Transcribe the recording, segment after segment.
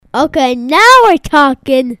Okay, now we're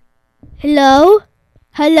talking. Hello?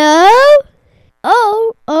 Hello?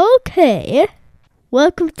 Oh, okay.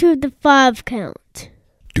 Welcome to the 5 count.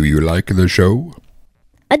 Do you like the show?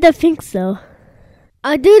 I don't think so.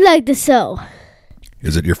 I do like the show.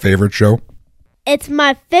 Is it your favorite show? It's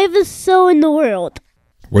my favorite show in the world.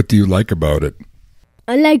 What do you like about it?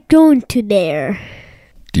 I like going to there.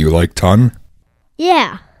 Do you like Ton?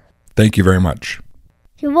 Yeah. Thank you very much.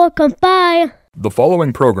 You're welcome. Bye. The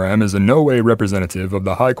following program is in no way representative of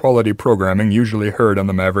the high-quality programming usually heard on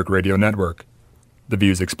the Maverick Radio Network. The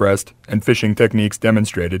views expressed and fishing techniques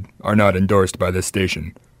demonstrated are not endorsed by this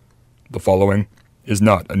station. The following is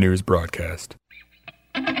not a news broadcast.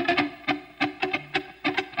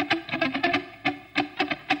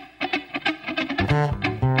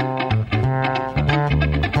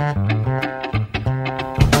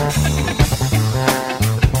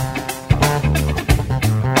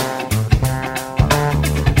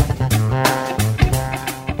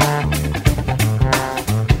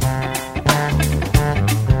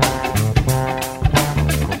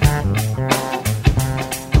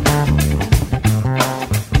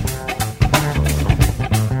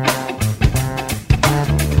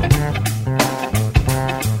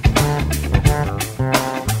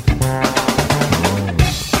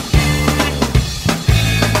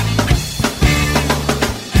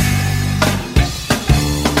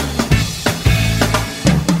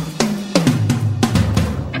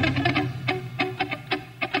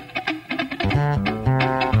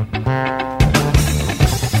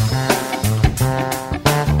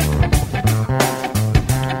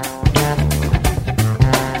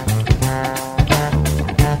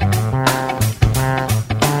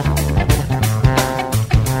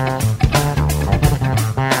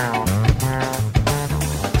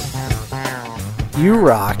 You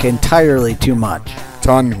rock entirely too much.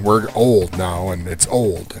 Ton, we're old now, and it's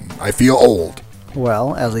old, and I feel old.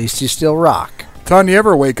 Well, at least you still rock. Ton, you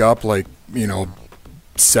ever wake up,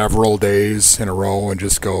 several days in a row and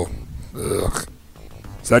just go, ugh?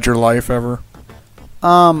 Is that your life ever?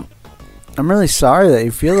 I'm really sorry that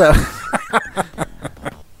you feel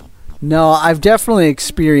that. No, I've definitely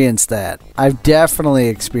experienced that.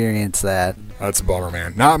 That's a bummer,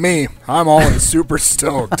 man. Not me. I'm always super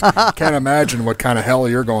stoked. Can't imagine what kind of hell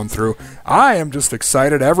you're going through. I am just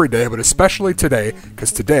excited every day, but especially today,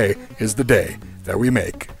 because today is the day that we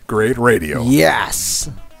make great radio.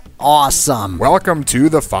 Yes. Awesome. Welcome to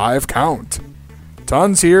the 5 count.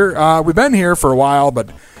 Ton's here. We've been here for a while,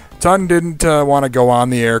 but Ton didn't want to go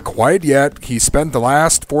on the air quite yet. He spent the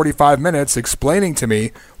last 45 minutes explaining to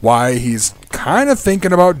me why he's kind of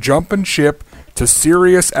thinking about jumping ship to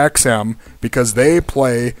Sirius XM because they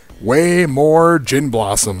play way more Gin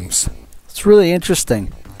Blossoms. It's really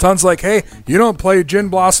interesting. Ton's like, hey, you don't play Gin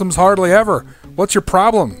Blossoms hardly ever. What's your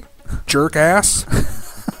problem, jerk ass?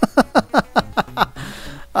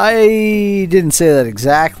 I didn't say that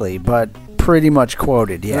exactly, but pretty much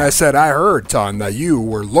quoted, yeah. And I said, I heard, Ton, that you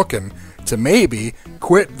were looking to maybe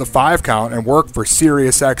quit the 5 count and work for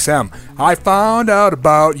Sirius XM. I found out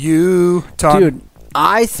about you, Ton. Dude,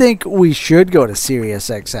 I think we should go to Sirius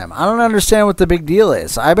XM. I don't understand what the big deal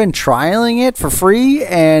is. I've been trialing it for free,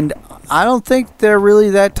 and I don't think they're really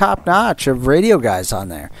that top-notch of radio guys on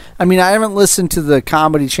there. I mean, I haven't listened to the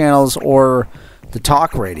comedy channels or the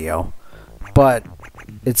talk radio, but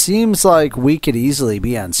it seems like we could easily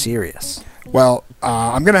be on Sirius. Well,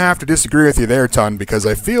 I'm going to have to disagree with you there, Ton, because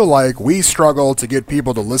I feel like we struggle to get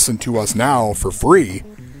people to listen to us now for free.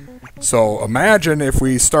 So imagine if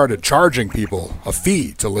we started charging people a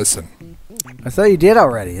fee to listen. I thought you did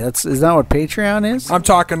already. Is that what Patreon is? I'm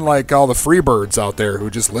talking like all the freebirds out there who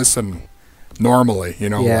just listen normally,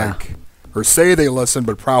 Yeah. or say they listen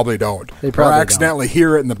but probably don't. They probably or accidentally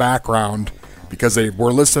hear it in the background because they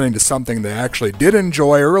were listening to something they actually did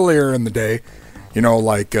enjoy earlier in the day.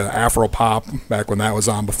 Like Afro Pop back when that was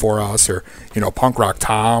on before us, or, Punk Rock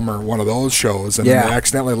Tom or one of those shows, and then they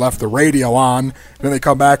accidentally left the radio on, and then they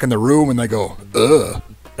come back in the room and they go, ugh.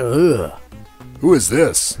 Ugh. Who is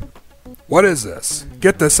this? What is this?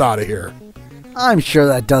 Get this out of here. I'm sure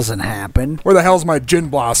that doesn't happen. Where the hell's my Gin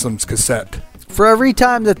Blossoms cassette? For every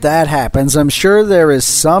time that happens, I'm sure there is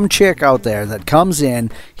some chick out there that comes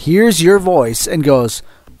in, hears your voice, and goes,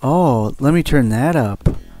 oh, let me turn that up.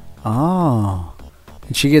 Oh.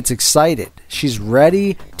 And she gets excited. She's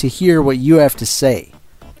ready to hear what you have to say.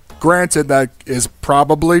 Granted, that is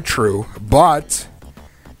probably true, but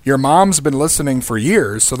your mom's been listening for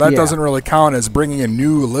years, so that doesn't really count as bringing in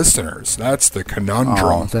new listeners. That's the conundrum.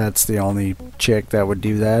 Oh, that's the only chick that would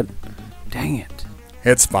do that. Dang it.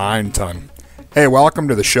 It's fine, Ton. Hey, welcome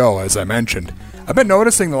to the show, as I mentioned. I've been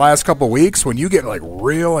noticing the last couple weeks when you get like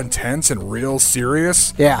real intense and real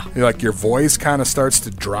serious. Yeah. Like your voice kind of starts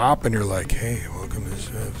to drop, and you're like, "Hey, welcome to."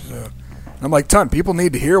 And I'm like, "Ton, people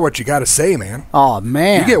need to hear what you got to say, man." Oh,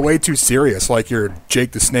 man. You get way too serious, like you're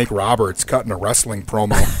Jake the Snake Roberts cutting a wrestling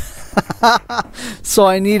promo. So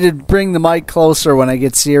I need to bring the mic closer when I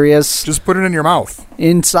get serious. Just put it in your mouth.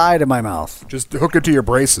 Inside of my mouth. Just hook it to your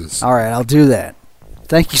braces. All right, I'll do that.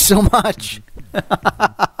 Thank you so much.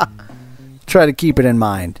 Try to keep it in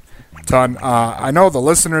mind. Ton, I know the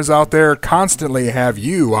listeners out there constantly have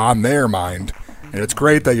you on their mind, and it's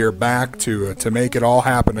great that you're back to make it all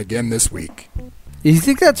happen again this week. You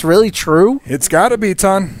think that's really true? It's got to be,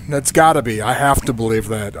 Ton. That's got to be. I have to believe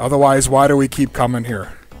that. Otherwise, why do we keep coming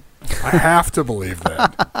here? I have to believe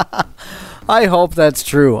that. I hope that's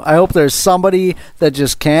true. I hope there's somebody that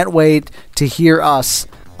just can't wait to hear us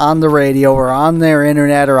on the radio or on their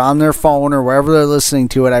internet or on their phone or wherever they're listening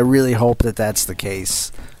to it. I really hope that that's the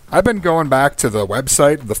case. I've been going back to the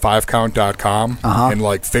website, the5count.com, and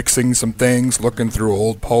like fixing some things, looking through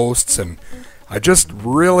old posts, and I just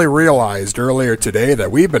really realized earlier today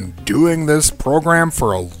that we've been doing this program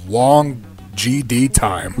for a long GD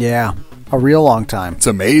time. Yeah, a real long time. It's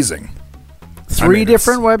amazing. Three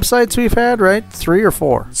different websites we've had, right? 3 or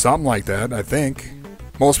 4. Something like that, I think.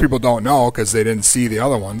 Most people don't know because they didn't see the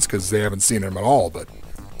other ones because they haven't seen them at all. But,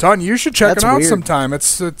 Ton, you should check it out sometime.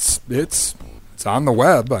 It's on the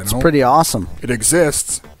web. I know. It's pretty awesome. It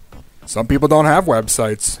exists. Some people don't have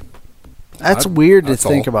websites. That's weird to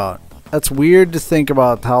think about. That's weird to think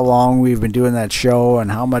about how long we've been doing that show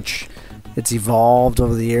and how much it's evolved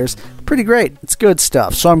over the years. Pretty great. It's good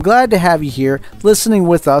stuff. So I'm glad to have you here listening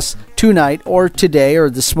with us tonight or today or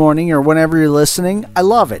this morning or whenever you're listening. I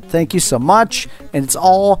love it. Thank you so much. And it's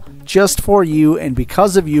all just for you and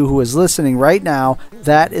because of you who is listening right now.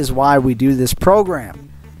 That is why we do this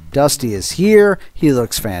program. Dusty is here. He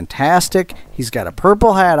looks fantastic. He's got a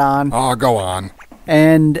purple hat on. Oh, go on.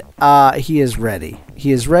 And he is ready.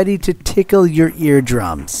 He is ready to tickle your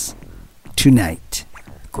eardrums tonight.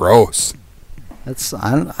 Gross. I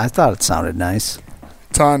thought it sounded nice.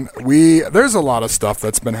 Ton, there's a lot of stuff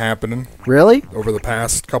that's been happening. Really? Over the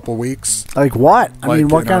past couple weeks. Like what? I mean,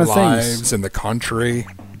 what kind of lives, things? in the country.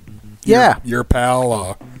 Yeah. Your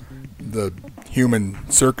pal, the human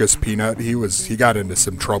circus peanut, he got into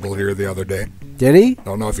some trouble here the other day. Did he?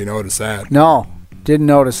 Don't know if you noticed that. No, didn't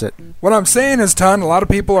notice it. What I'm saying is, Ton, a lot of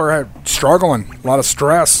people are struggling. A lot of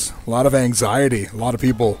stress. A lot of anxiety. A lot of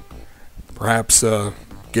people perhaps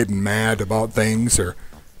getting mad about things, or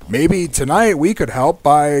maybe tonight we could help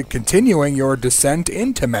by continuing your descent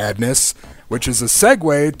into madness, which is a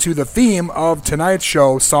segue to the theme of tonight's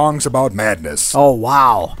show, Songs About Madness. Oh,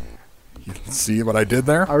 wow. You see what I did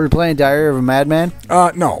there? Are we playing Diary of a Madman?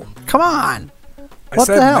 No. Come on. I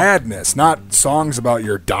said madness, not songs about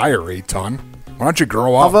your diary, Ton. Why don't you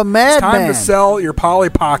grow up? Of a madman. It's time to sell your Polly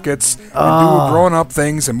Pockets and do grown-up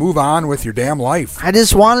things and move on with your damn life. I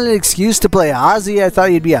just wanted an excuse to play Ozzy. I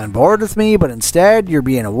thought you'd be on board with me, but instead you're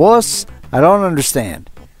being a wuss. I don't understand.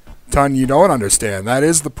 Ton, you don't understand. That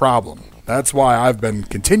is the problem. That's why I've been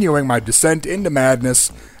continuing my descent into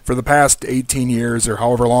madness for the past 18 years or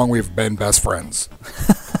however long we've been best friends.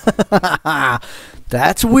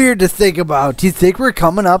 That's weird to think about. Do you think we're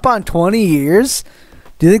coming up on 20 years?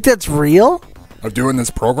 Do you think that's real? Of doing this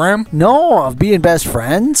program? No, of being best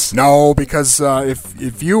friends? No, because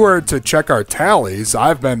if you were to check our tallies,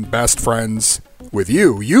 I've been best friends with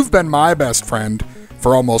you. You've been my best friend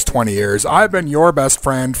for almost 20 years. I've been your best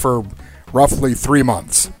friend for roughly 3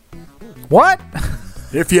 months. What?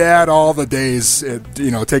 If you add all the days,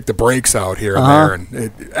 take the breaks out here and there, and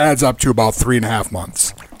it adds up to about 3.5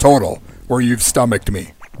 months total where you've stomached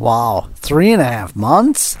me. Wow, 3.5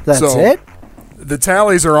 months? That's it? The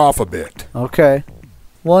tallies are off a bit. Okay.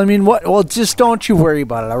 Well, I mean, well, just don't you worry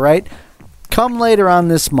about it, all right? Come later on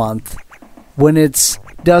this month, when it's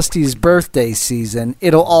Dusty's birthday season,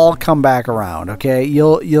 it'll all come back around, okay?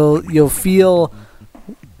 You'll feel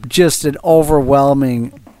just an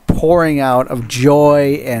overwhelming pouring out of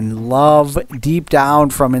joy and love deep down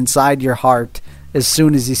from inside your heart as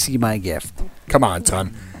soon as you see my gift. Come on,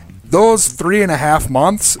 Ton. Those 3.5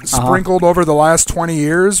 months sprinkled over the last 20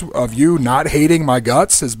 years of you not hating my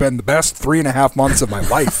guts has been the best 3.5 months of my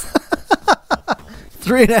life.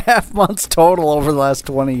 3.5 months total over the last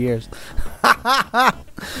 20 years.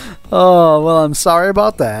 Oh, well, I'm sorry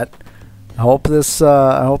about that. I hope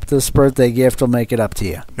this birthday gift will make it up to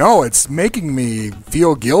you. No, it's making me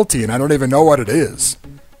feel guilty, and I don't even know what it is.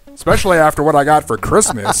 Especially after what I got for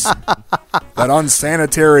Christmas. That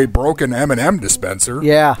unsanitary broken M&M dispenser.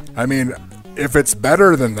 Yeah. I mean, if it's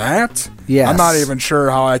better than that, Yes. I'm not even sure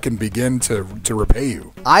how I can begin to repay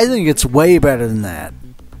you. I think it's way better than that.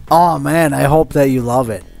 Oh, man, I hope that you love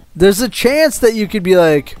it. There's a chance that you could be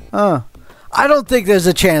like, I don't think there's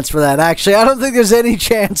a chance for that, actually. I don't think there's any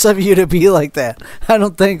chance of you to be like that. I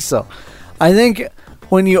don't think so. I think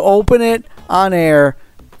when you open it on air,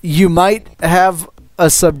 you might have a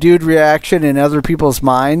subdued reaction in other people's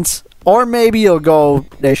minds. Or maybe you'll go,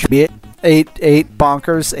 there should be eight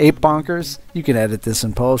bonkers. You can edit this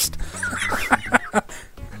in post.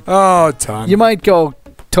 Oh, Ton. You might go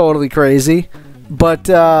totally crazy, but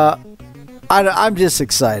I'm just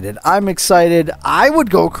excited. I'm excited. I would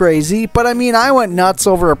go crazy, but I mean, I went nuts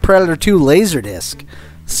over a Predator 2 Laserdisc.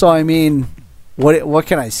 So, I mean, what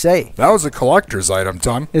can I say? That was a collector's item,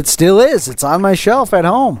 Ton. It still is. It's on my shelf at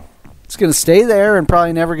home. It's going to stay there and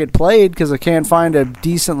probably never get played because I can't find a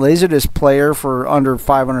decent Laserdisc player for under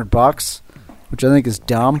 $500, which I think is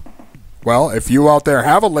dumb. Well, if you out there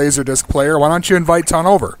have a Laserdisc player, why don't you invite Ton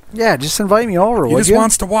over? Yeah, just invite me over, He would just you?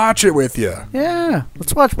 wants to watch it with you. Yeah,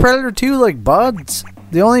 let's watch Predator 2 like buds.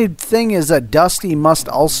 The only thing is that Dusty must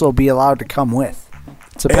also be allowed to come with.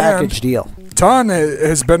 It's a package deal. Ton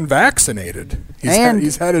has been vaccinated.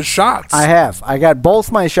 He's had his shots. I have. I got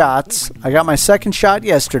both my shots. I got my second shot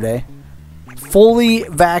yesterday. Fully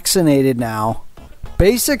vaccinated now.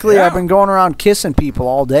 Basically, Yeah. I've been going around kissing people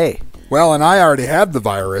all day. Well, and I already had the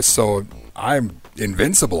virus, so I'm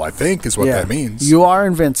invincible, I think, is what Yeah. that means. You are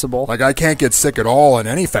invincible. Like, I can't get sick at all in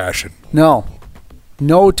any fashion. No.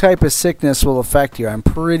 No type of sickness will affect you. I'm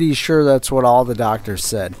pretty sure that's what all the doctors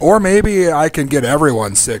said. Or maybe I can get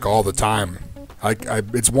everyone sick all the time.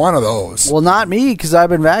 It's one of those. Well, not me, because I've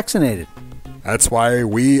been vaccinated. That's why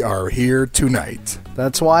we are here tonight.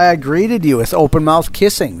 That's why I greeted you with open mouth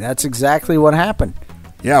kissing. That's exactly what happened.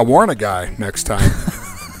 Yeah, warn a guy next time.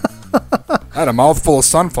 I had a mouthful of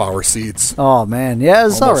sunflower seeds. Oh, man. Yeah,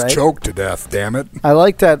 it's all Almost right. choked to death, damn it. I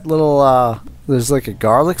like that little, there's like a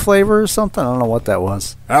garlic flavor or something. I don't know what that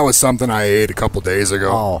was. That was something I ate a couple days ago.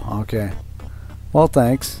 Oh, okay. Well,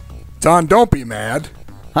 thanks. Don, don't be mad.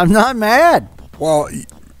 I'm not mad. Well,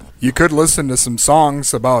 you could listen to some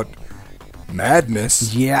songs about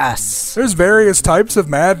madness. Yes. There's various types of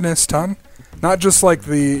madness, Ton. Not just like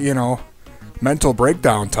the, mental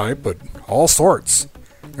breakdown type, but all sorts.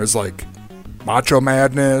 There's like macho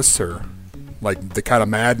madness, or like the kind of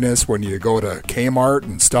madness when you go to Kmart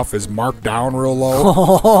and stuff is marked down real low.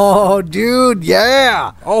 Oh, dude,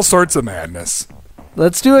 yeah. All sorts of madness.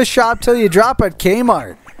 Let's do a shop till you drop at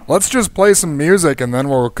Kmart. Let's just play some music and then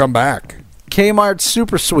we'll come back. Kmart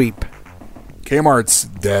Super Sweep. Kmart's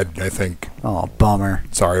dead, I think. Oh, bummer.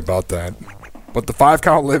 Sorry about that. But the 5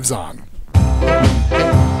 count lives on.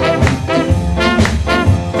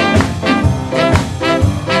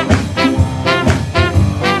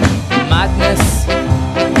 Madness,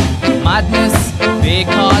 madness, they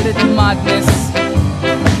call it madness.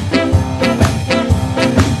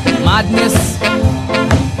 Madness,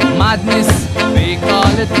 madness, they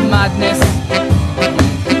call it madness.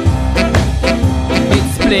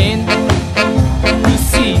 It's plain to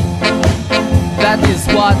see, that is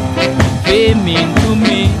what they mean to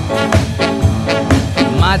me.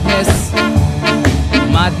 Madness,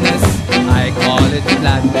 madness, I call it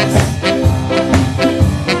gladness.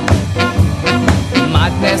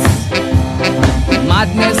 Madness,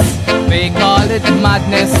 madness, they call it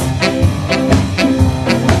madness.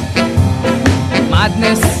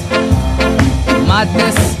 Madness,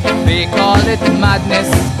 madness, they call it madness.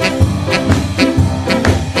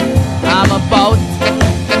 I'm about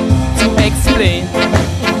to explain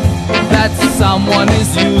that someone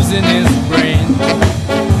is using his brain.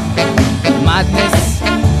 Madness,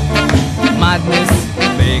 madness,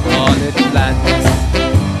 they call it gladness.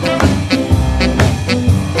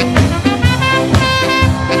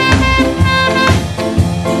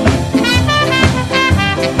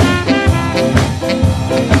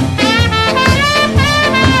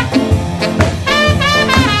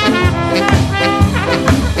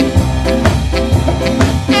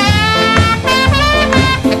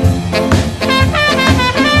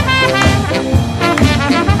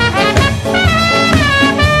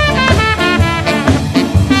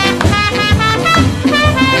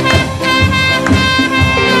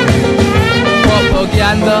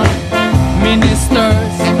 Propaganda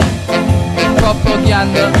ministers,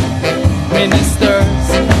 propaganda ministers.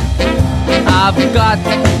 I've got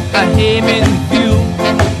a aim in view.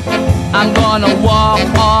 I'm gonna walk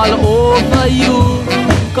all over you.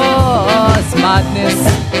 Cause madness,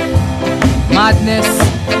 madness,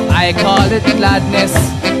 I call it gladness.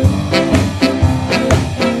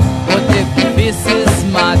 But if this is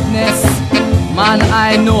madness, Man,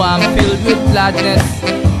 I know I'm filled with gladness.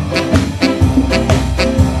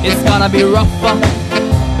 It's gonna be rougher.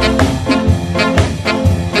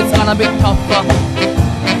 It's gonna be tougher.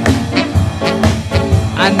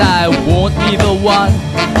 And I won't be the one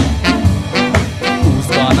who's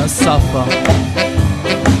gonna suffer.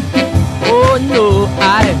 Oh no,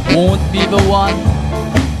 I won't be the one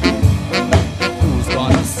who's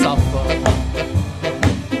gonna suffer.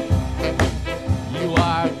 You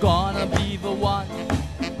are gonna be the one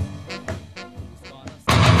who's gonna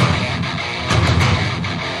suffer.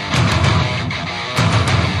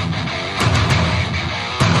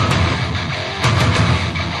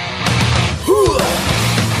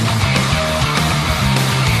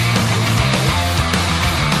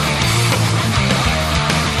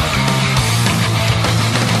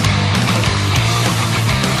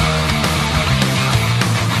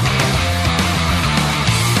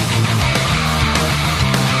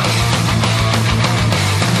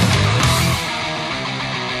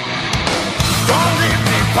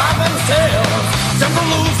 By themselves, just to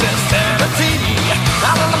lose their sanity.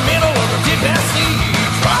 Out in the middle of the deep end sea,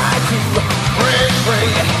 try to break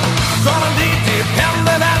free. Gonna be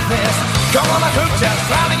dependent at this. Come on, I could just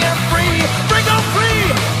try to get free. Break on free,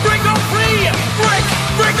 break on free,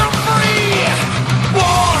 break on free.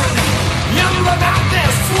 Born in the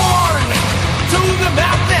madness, sworn to the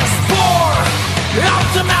madness, for out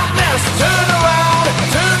to madness. Turn around,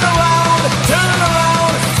 turn around, turn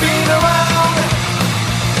around, spin around.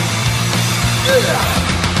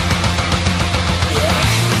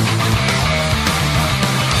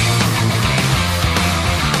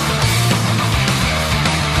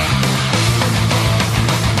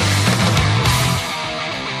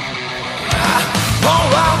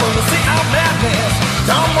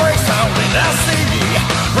 Don't break something I see.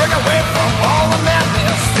 Break away from all the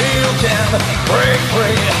madness. Still can break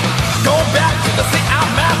free. Go back to the sea of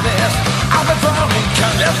madness. I've been drowning,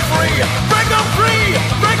 can't get free. Break on free,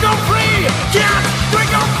 break on free. Can't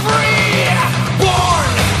break on free.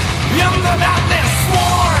 Born in the madness,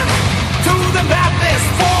 sworn to the madness,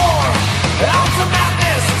 for out to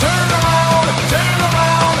madness. Turn around, turn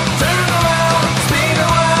around, turn around, spin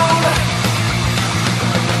around.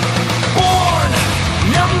 Born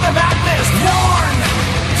in the madness, born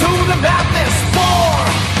to the madness, for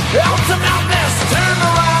out to madness. Turn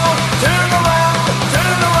around, turn around,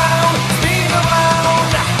 turn around, spin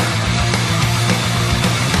around.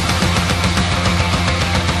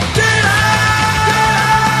 Get out,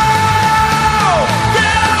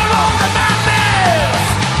 get out of the madness.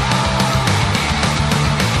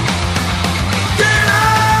 Get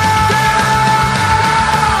out,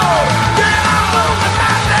 get out of the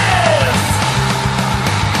madness.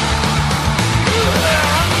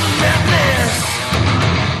 Madness.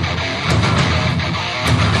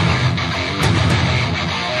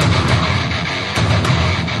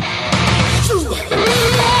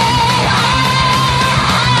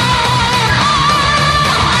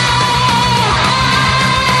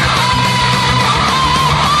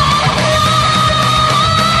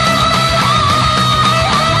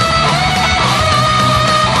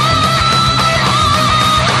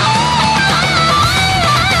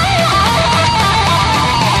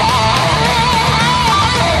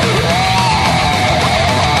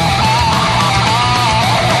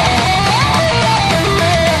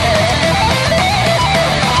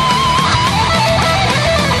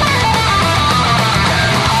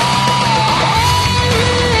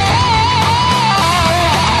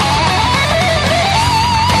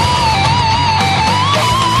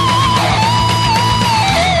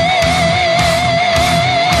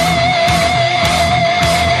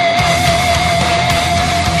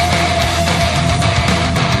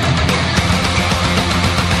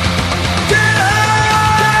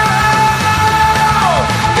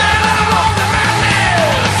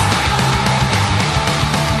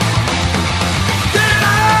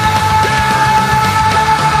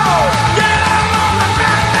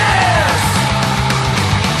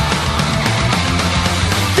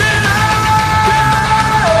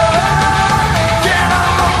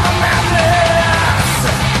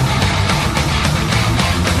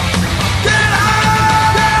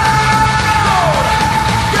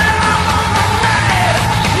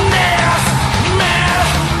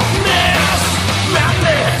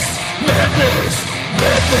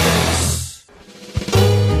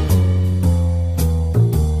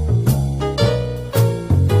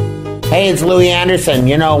 Hey, it's Louis Anderson.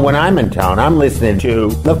 You know, when I'm in town, I'm listening to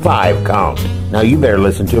The 5 Count. Now, you better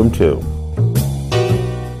listen to him, too.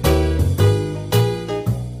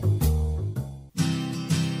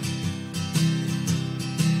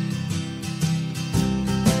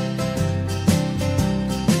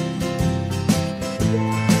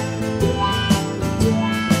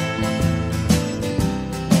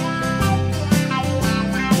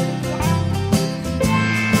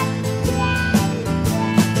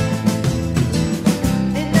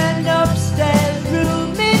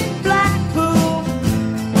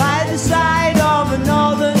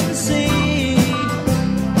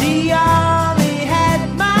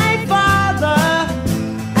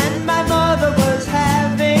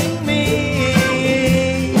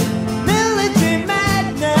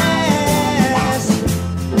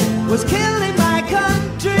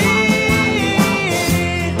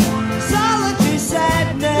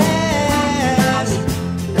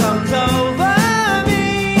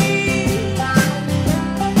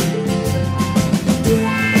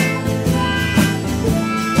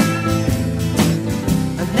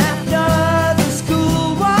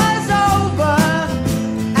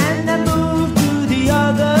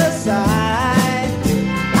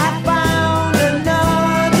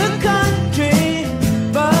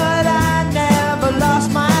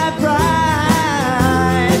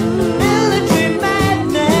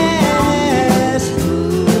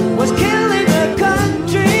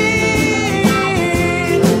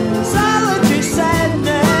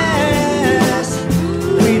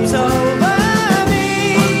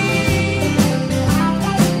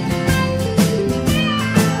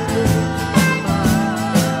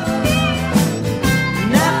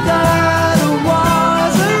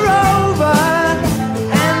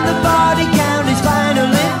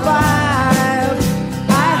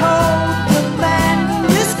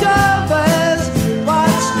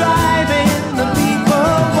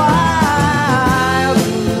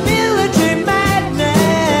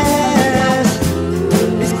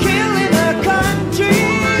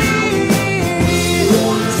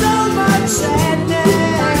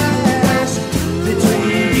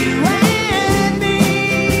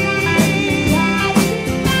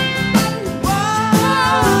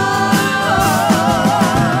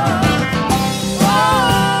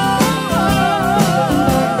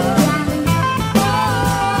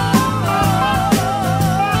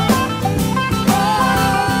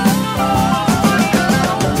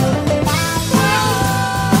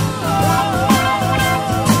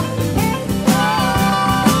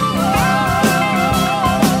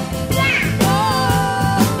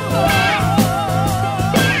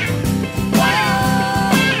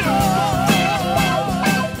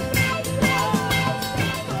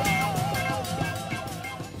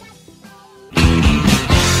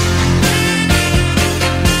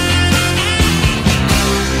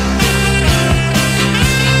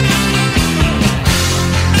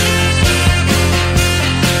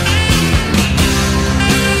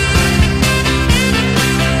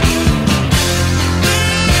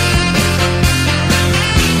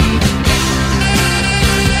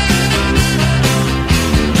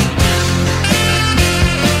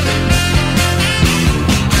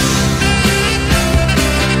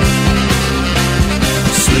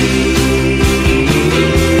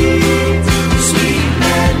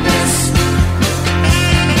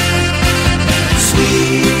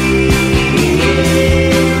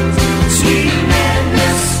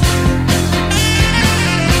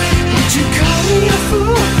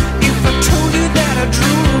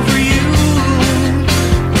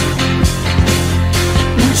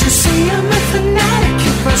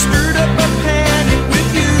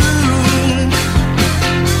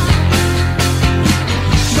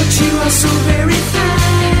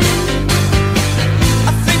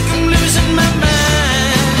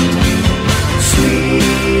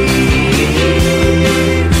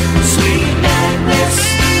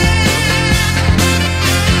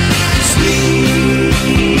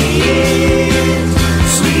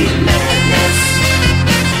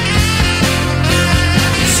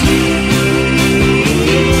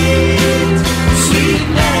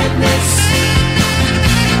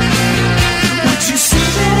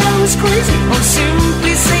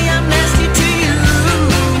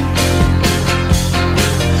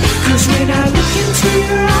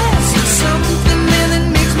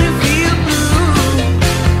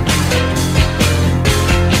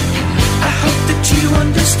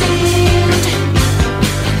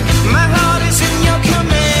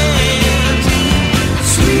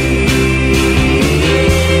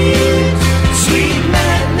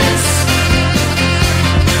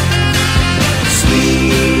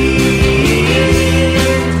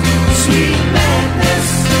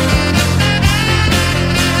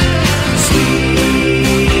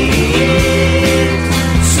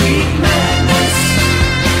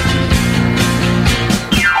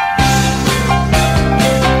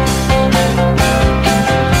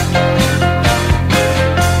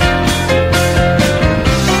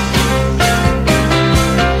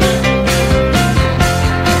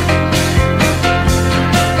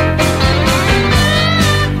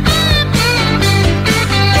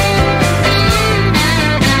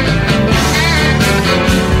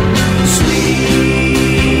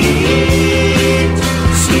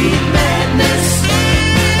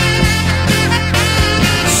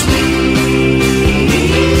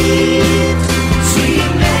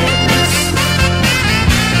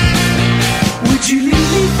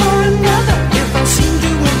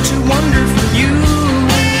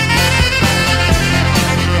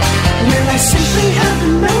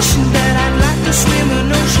 notion that I'd like to swim an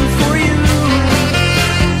ocean for you.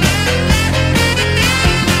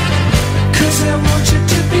 'Cause I want you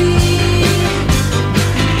to be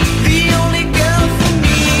the only girl for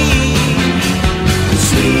me.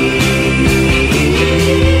 Sweet,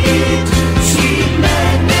 sweet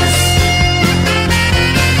madness.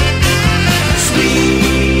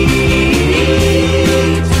 Sweet,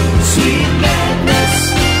 sweet madness.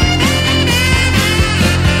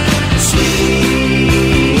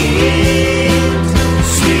 Sweet,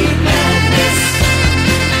 sweet madness.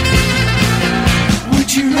 Would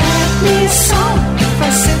you write me a song if I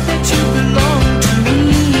said that you belong to me?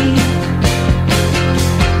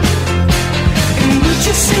 And would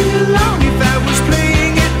you sing along if I was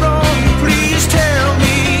playing it wrong? Please tell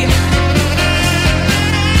me.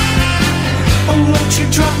 Or won't you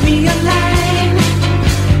drop me a line?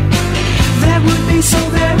 That would be so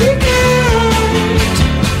very good.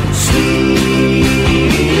 Sweet,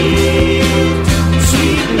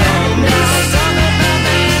 sweet madness.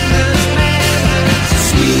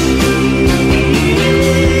 Sweet,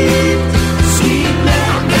 sweet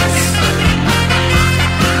madness.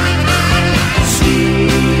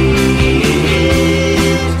 Sweet,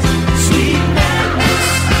 sweet madness.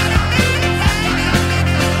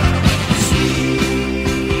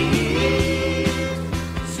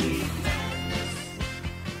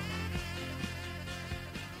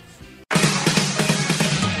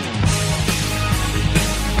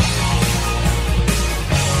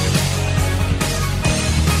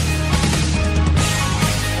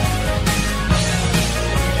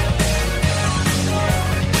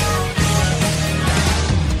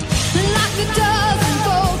 Lock the doors and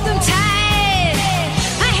bolt them tight.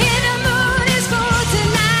 I hear the moon is full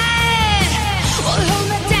tonight. Well, hold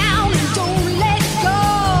me down and don't let go.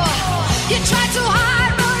 You try too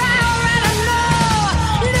hard, but I already know.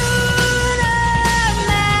 Lunar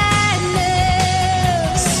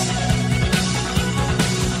madness.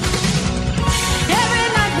 Every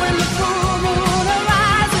night when the full moon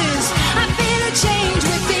arises, I feel a change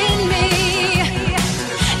within me.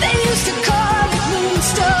 They used to call it moon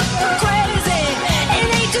stuff or crazy. It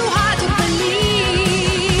ain't too hard to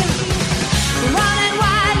believe. Running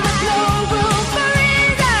wild with no room for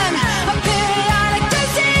reason. A periodic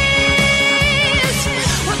disease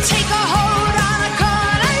will take a hold on a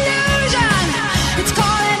cold illusion. It's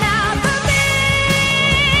calling out the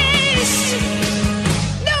beast.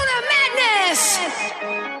 Lunar madness.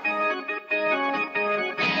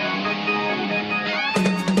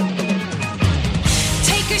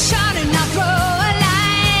 Take a shot and I'll throw a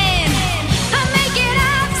line. I'll make it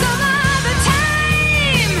up some other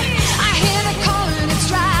time. I hear the call and it's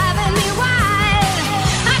driving me wild.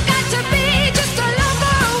 I've got to be just alone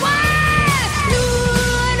for a while.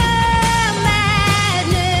 Lunar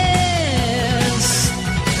madness.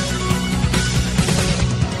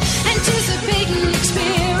 Anticipating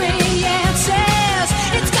experiences.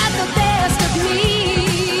 It's got the best of me.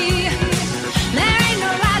 There ain't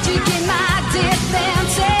no logic in my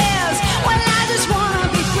defenses. Well, I just wanna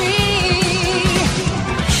be free.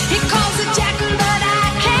 He calls it jacking, but I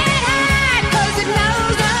can't hide, 'cause it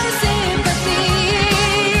knows no sympathy.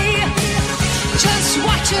 Just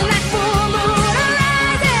watching that full moon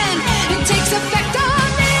arising, it takes effect on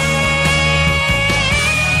me.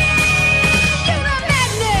 Lunar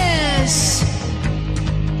madness.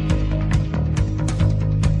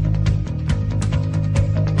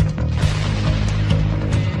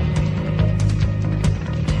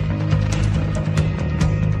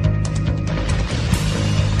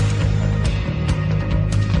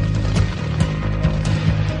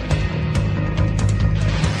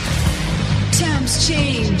 Times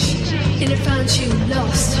change, and it finds you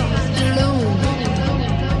lost and alone.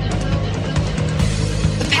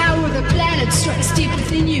 The power of the planet strikes deep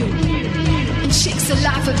within you and shakes the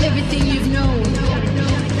life of everything you've known.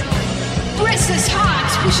 Restless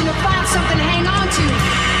hearts wishing to find something to hang on to.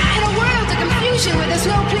 In a world of confusion where there's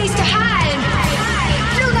no place to hide.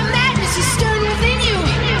 Lunar madness is stirring within you.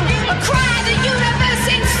 A cry of the universe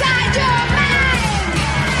inside your mind.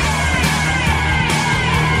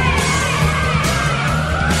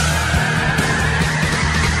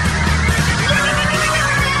 Lunar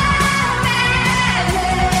madness.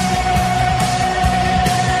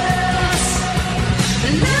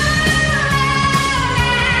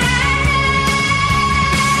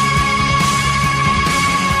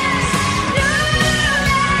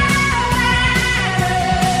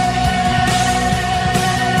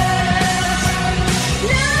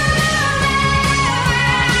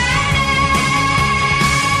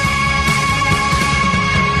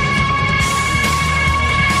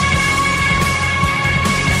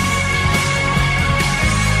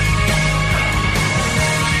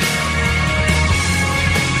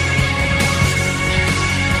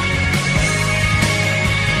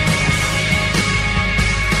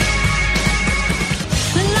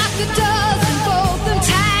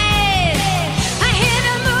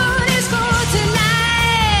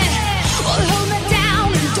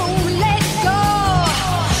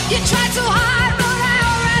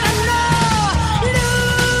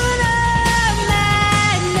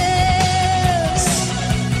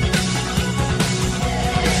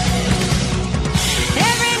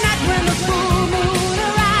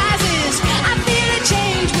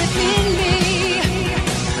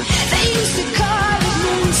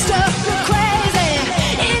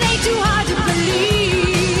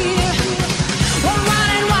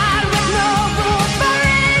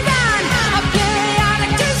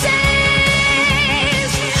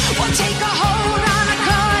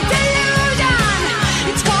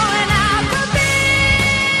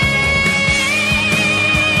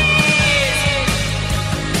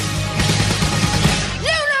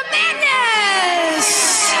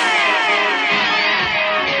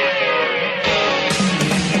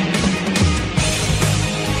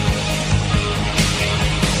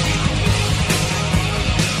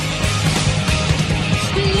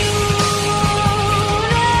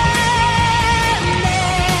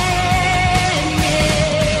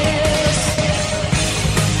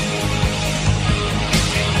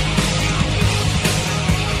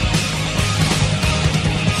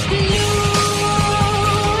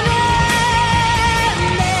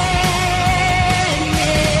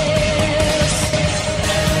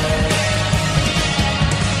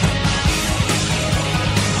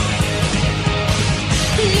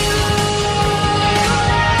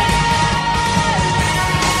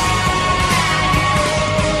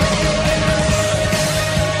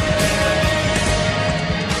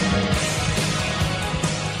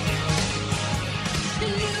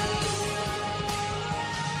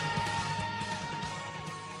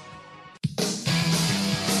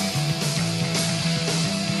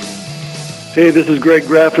 Hey, this is Greg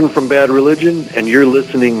Graffin from Bad Religion, and you're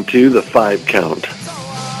listening to The 5 Count.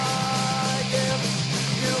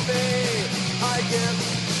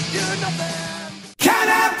 Can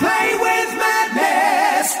I play with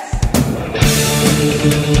madness?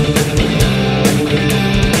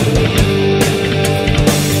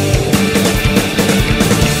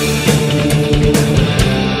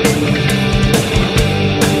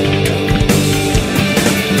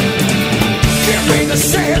 Give me the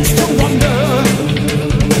sense to wonder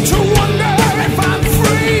if I'm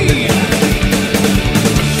free.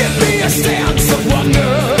 Give me a sense of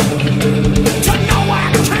wonder to know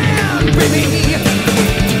I can be me.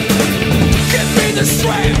 Give me the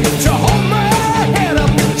strength to hold my head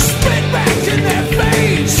up, spit back in their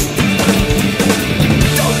face.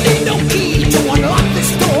 Don't need no key to unlock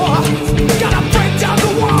this door. Gotta break down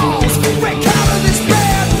the walls, break out of this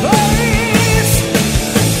bad place.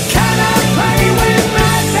 Can I play with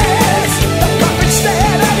madness? The puppet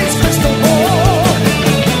stared at his crystal ball.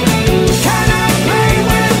 Can I play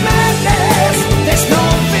with madness? There's no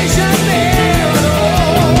vision there at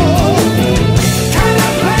all. Can I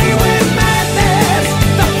play with madness?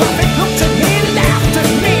 The puppet looked at me and laughed at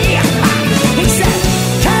me. He said,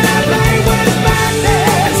 can I play with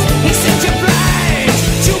madness? He said, you're blind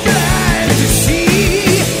to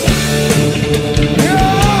see.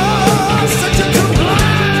 You're such a too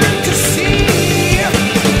blind to see.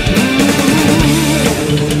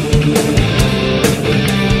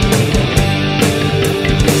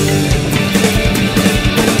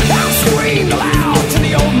 I screamed aloud to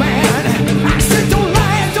the old man. I said, don't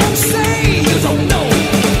lie, don't say you don't know.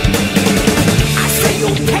 I say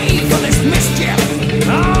you'll pay for this mischief.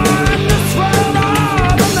 I'm the throne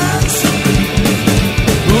of the nuts.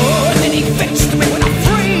 Oh, and then he fixed me with a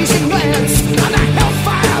freezing glance, and the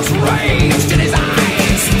hellfires raged in his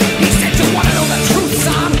eyes. He said, you want to know the truth,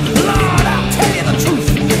 son? Lord, I'll tell you the truth.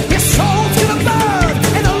 Your soul's gonna burn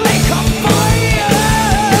in a lake of fire.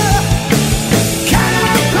 Can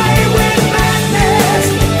I play with madness?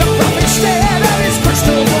 The prophet stared at his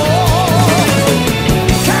crystal ball.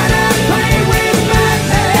 Can I play with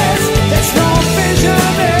madness? There's no vision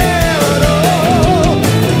there at all.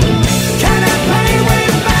 Can I play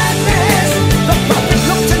with madness? The prophet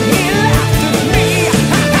looked and he laughed at me.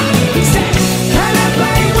 He said, can I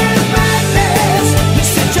play with madness? He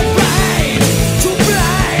said, you're blind, too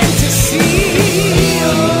blind to see.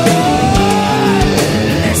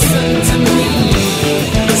 Listen to me,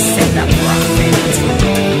 said the prophet.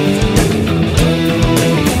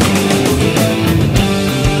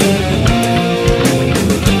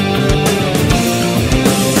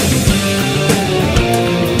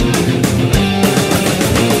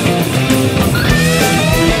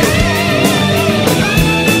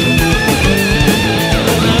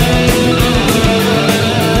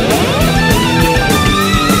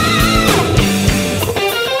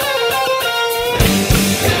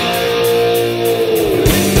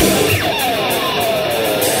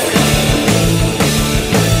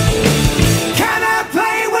 Can I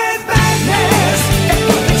play with madness? The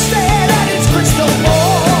puppet stared at his crystal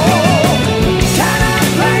ball. Can I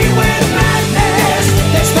play with madness?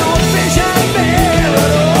 There's no vision there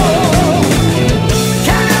at all.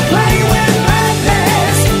 Can I play with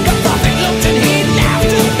madness? The puppet looked and he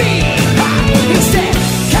laughed at me. He said,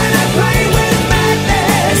 can I play with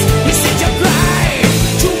madness? He said, you're blind,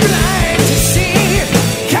 too blind to see.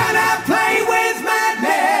 Can I play with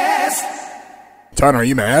madness? Ton, are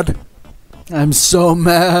you mad? I'm so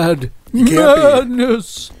mad. You can't be.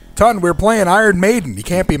 Madness. Ton, we're playing Iron Maiden. You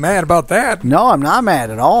can't be mad about that. No, I'm not mad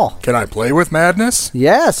at all. Can I play with madness?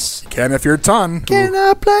 Yes. You can if you're Ton. Can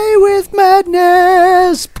I play with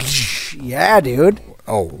madness? Yeah, dude.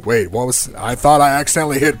 Oh, wait, what was... I thought I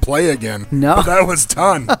accidentally hit play again. No. But that was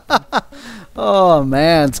Ton. Oh,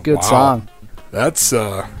 man, it's a good Wow. song. That's,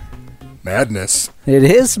 madness. It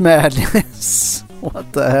is madness.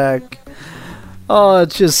 What the heck? Oh,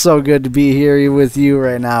 it's just so good to be here with you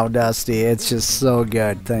right now, Dusty. It's just so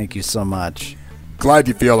good. Thank you so much. Glad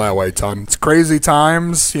you feel that way, Ton. It's crazy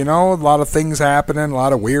times, you know, a lot of things happening, a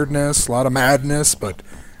lot of weirdness, a lot of madness, but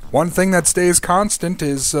one thing that stays constant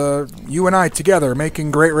is you and I together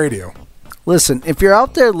making great radio. Listen, if you're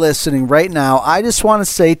out there listening right now, I just want to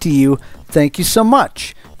say to you, thank you so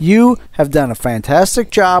much. You have done a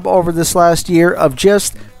fantastic job over this last year of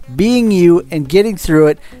just being you and getting through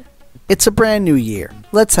it. It's a brand new year.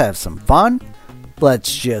 Let's have some fun.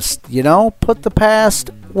 Let's just, put the past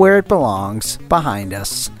where it belongs, behind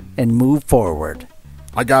us, and move forward.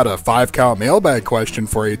 I got a 5-count mailbag question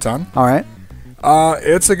for you, Ton. All right.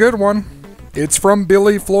 It's a good one. It's from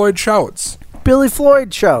Billy Floyd Shouts. Billy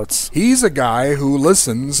Floyd shouts. He's a guy who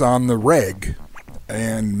listens on the reg,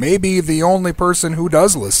 and maybe the only person who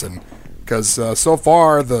does listen, because so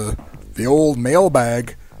far the old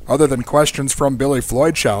mailbag, other than questions from Billy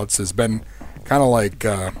Floyd shouts, has been kind of like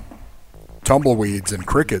tumbleweeds and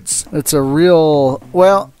crickets. It's a real,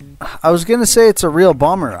 well, I was going to say it's a real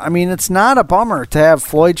bummer. I mean, it's not a bummer to have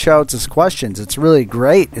Floyd shouts as questions. It's really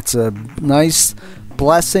great. It's a nice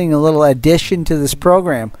blessing, a little addition to this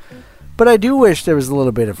program. But I do wish there was a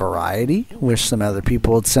little bit of variety. Wish some other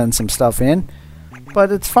people would send some stuff in.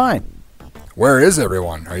 But it's fine. Where is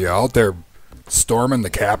everyone? Are you out there storming the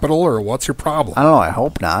Capitol, or what's your problem? I don't know. I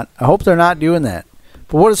hope not. I hope they're not doing that.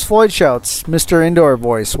 But what is Floyd shouts, Mr. Indoor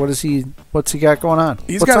Voice? What's he got going on?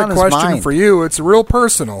 He's What's got on a his question mind? for you. It's real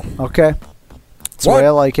personal. Okay. That's the What? way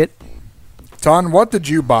I like it. Ton, what did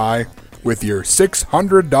you buy with your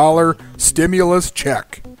 $600 stimulus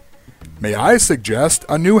check? May I suggest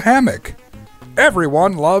a new hammock?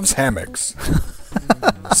 Everyone loves hammocks.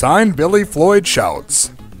 Signed, Billy Floyd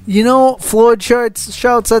shouts. You know, Floyd shouts,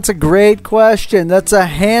 that's a great question. That's a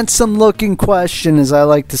handsome-looking question, as I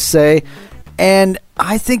like to say. And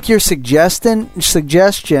I think your suggestion,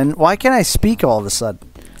 why can't I speak all of a sudden?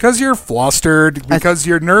 Because you're flustered, because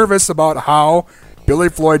you're nervous about how Billy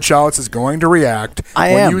Floyd shouts is going to react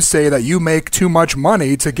when you say that you make too much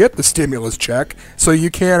money to get the stimulus check, so you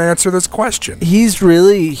can't answer this question. He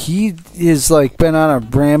is like been on a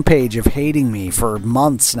rampage of hating me for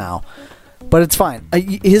months now. But it's fine.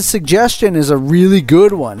 His suggestion is a really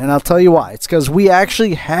good one, and I'll tell you why. It's because we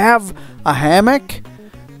actually have a hammock,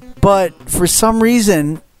 but for some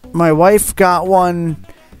reason, my wife got one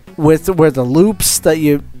with where the loops that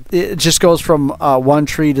it just goes from one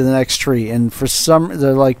tree to the next tree, and for some,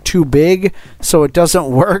 they're like too big, so it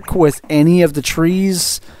doesn't work with any of the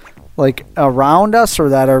trees like around us or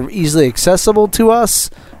that are easily accessible to us.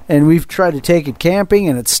 And we've tried to take it camping,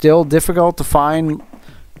 and it's still difficult to find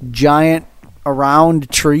giant around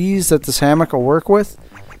trees that this hammock will work with.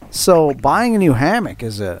 So buying a new hammock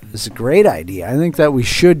is a great idea. I think that we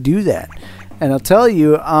should do that. And I'll tell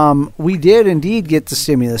you, we did indeed get the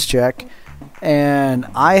stimulus check, and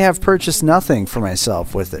I have purchased nothing for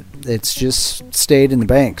myself with it. It's just stayed in the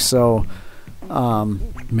bank. So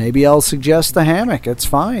maybe I'll suggest the hammock. It's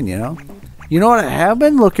fine, you know. You know what I have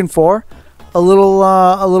been looking for?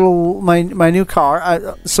 My new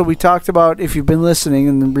car. So we talked about, if you've been listening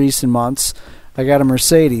in the recent months, I got a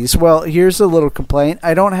Mercedes. Well, here's a little complaint.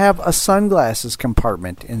 I don't have a sunglasses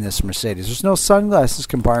compartment in this Mercedes. There's no sunglasses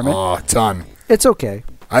compartment. Oh, Ton. It's okay.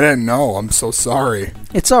 I didn't know. I'm so sorry.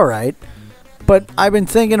 It's all right. But I've been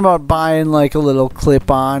thinking about buying like a little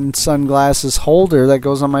clip-on sunglasses holder that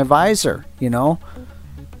goes on my visor, you know,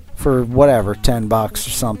 for whatever, $10 or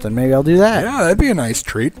something. Maybe I'll do that. Yeah, that'd be a nice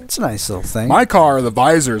treat. It's a nice little thing. My car, the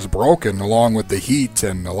visor's broken along with the heat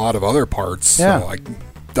and a lot of other parts. Yeah. So it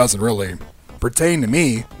doesn't really pertain to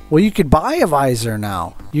me. Well, you could buy a visor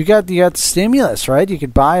now. You got the stimulus, right? You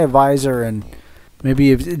could buy a visor, and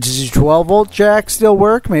maybe does your 12-volt jack still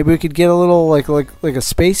work? Maybe we could get a little like a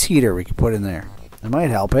space heater we could put in there. That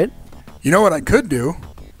might help it. You know what I could do?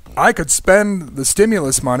 I could spend the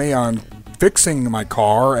stimulus money on fixing my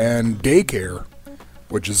car and daycare,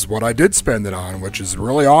 which is what I did spend it on, which is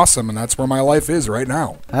really awesome, and that's where my life is right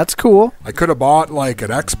now. That's cool. I could have bought like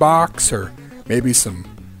an Xbox or maybe some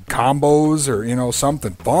combos or, you know,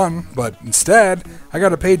 something fun, but instead I got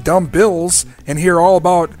to pay dumb bills and hear all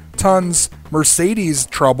about Ton's Mercedes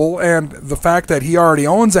trouble and the fact that he already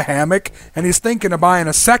owns a hammock and he's thinking of buying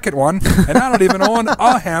a second one, and I don't even own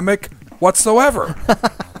a hammock whatsoever.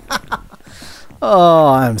 Oh,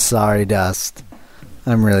 I'm sorry, Dust.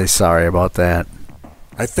 I'm really sorry about that.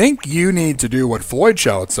 I think you need to do what Floyd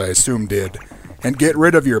Shouts, I assume, did, and get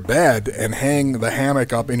rid of your bed and hang the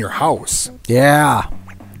hammock up in your house. Yeah.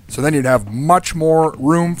 So then you'd have much more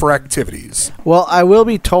room for activities. Well, I will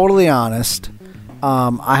be totally honest.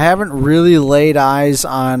 I haven't really laid eyes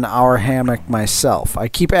on our hammock myself. I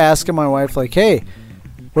keep asking my wife, like, hey,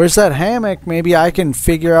 where's that hammock? Maybe I can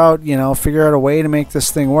figure out a way to make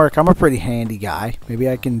this thing work. I'm a pretty handy guy. Maybe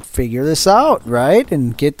I can figure this out, right?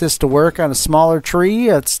 And get this to work on a smaller tree.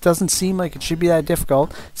 It doesn't seem like it should be that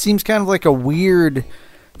difficult. Seems kind of like a weird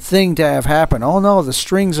thing to have happen. Oh, no, the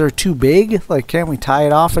strings are too big. Like, can't we tie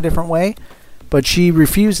it off a different way? But she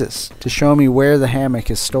refuses to show me where the hammock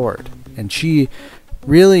is stored. And she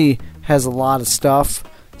really has a lot of stuff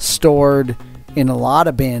stored in a lot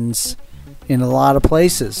of bins in a lot of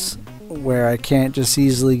places where I can't just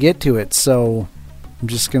easily get to it. So I'm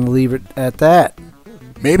just going to leave it at that.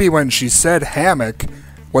 Maybe when she said hammock,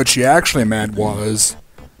 what she actually meant was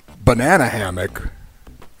banana hammock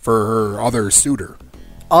for her other suitor.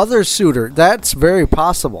 other suitor. That's very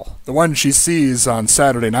possible. The one she sees on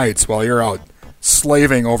Saturday nights while you're out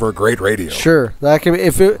slaving over great radio. Sure, that could be.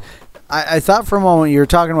 If it, I thought for a moment you were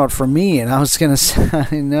talking about for me, and I was gonna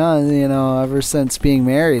say, no, ever since being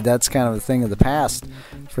married, that's kind of a thing of the past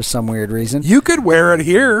for some weird reason. You could wear it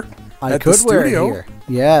here. I at could the wear it studio. here.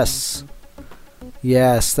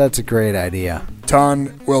 Yes, that's a great idea.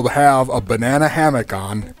 Ton will have a banana hammock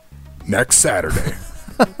on next Saturday.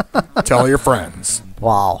 Tell your friends.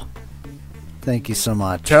 Wow, thank you so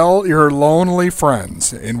much. Tell your lonely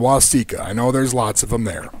friends in Waseca. I know there's lots of them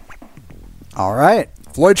there. All right.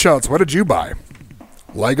 Floyd Schultz, what did you buy?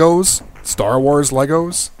 Legos? Star Wars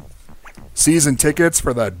Legos? Season tickets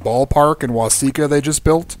for that ballpark in Waseca they just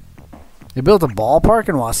built? They built a ballpark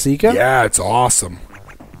in Waseca? Yeah, it's awesome.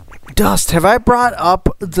 Dust, have I brought up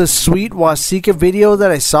the sweet Waseca video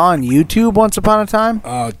that I saw on YouTube once upon a time?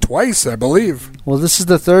 Twice, I believe. Well, this is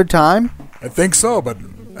the third time. I think so, but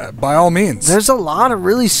by all means. There's a lot of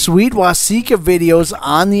really sweet Waseca videos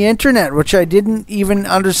on the internet, which I didn't even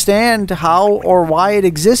understand how or why it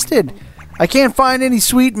existed. I can't find any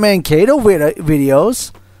sweet Mankato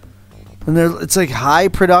videos. And it's like high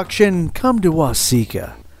production, come to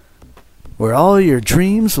Waseca, where all your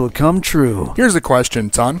dreams will come true. Here's a question,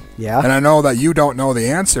 Ton. Yeah? And I know that you don't know the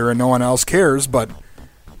answer and no one else cares, but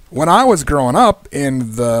when I was growing up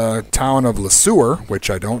in the town of Le Sueur, which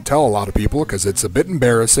I don't tell a lot of people because it's a bit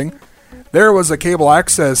embarrassing, there was a cable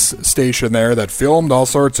access station there that filmed all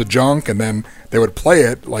sorts of junk, and then they would play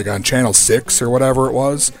it like on Channel 6 or whatever it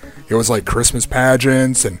was. It was like Christmas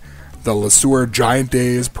pageants and the Le Sueur Giant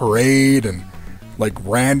Days parade and like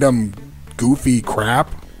random goofy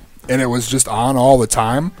crap, and it was just on all the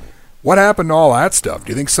time. What happened to all that stuff?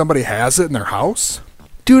 Do you think somebody has it in their house?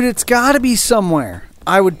 Dude, it's got to be somewhere.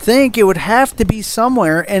 I would think it would have to be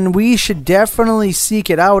somewhere, and we should definitely seek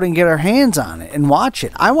it out and get our hands on it and watch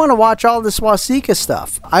it. I want to watch all this Waseca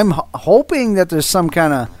stuff. I'm hoping that there's some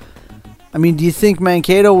kind of... I mean, do you think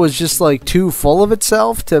Mankato was just like too full of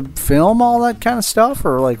itself to film all that kind of stuff,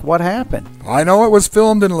 or like what happened? I know it was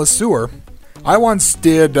filmed in Le Sueur. I once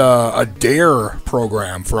did a DARE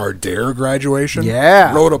program for our DARE graduation.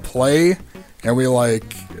 Yeah. Wrote a play, and we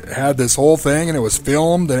had this whole thing, and it was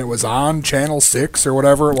filmed, and it was on Channel 6 or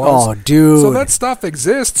whatever it was. Oh, dude. So that stuff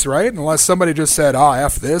exists, right? Unless somebody just said,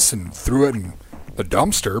 F this, and threw it in the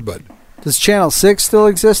dumpster, but Does Channel 6 still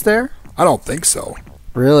exist there? I don't think so.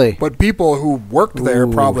 Really? But people who worked there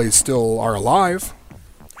Ooh. probably still are alive.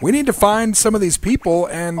 We need to find some of these people,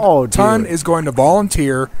 and dude. Ton is going to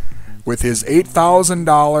volunteer with his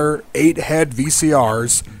 $8,000 8-head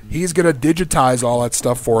VCRs. He's going to digitize all that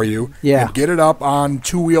stuff for you and get it up on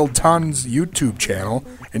Two Wheeled Ton's YouTube channel,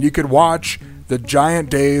 and you could watch the Giant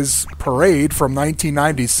Days parade from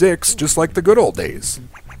 1996 just like the good old days.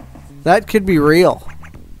 That could be real.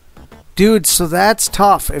 Dude, so that's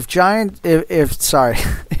tough. If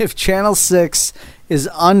if Channel 6 is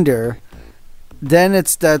under, then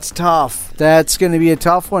that's tough. That's going to be a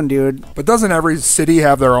tough one, dude. But doesn't every city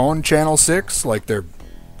have their own Channel 6, like their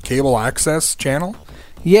cable access channel?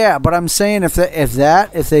 Yeah, but I'm saying if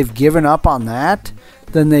they've given up on that,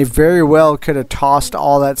 then they very well could have tossed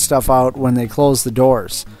all that stuff out when they closed the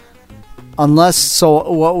doors.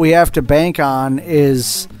 So what we have to bank on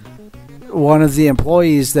is one of the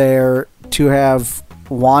employees there to have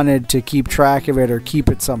wanted to keep track of it or keep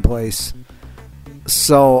it someplace.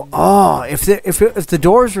 So, if the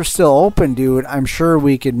doors were still open, dude, I'm sure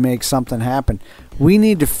we could make something happen. We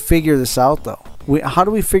need to figure this out, though. How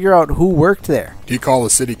do we figure out who worked there? Do you call the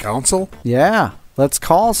city council? Yeah, let's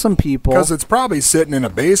call some people. Because it's probably sitting in a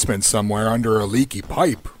basement somewhere under a leaky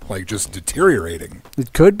pipe, like just deteriorating.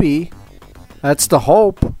 It could be. That's the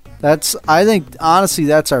hope. I think, honestly,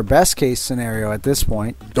 that's our best case scenario at this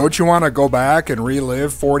point. Don't you want to go back and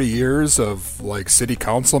relive 40 years of, city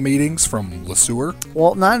council meetings from Le Sueur?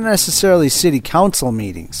 Well, not necessarily city council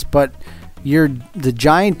meetings, but the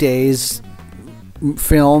Giant Days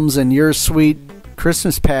films and your sweet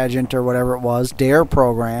Christmas pageant or whatever it was, DARE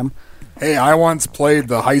program. Hey, I once played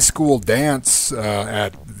the high school dance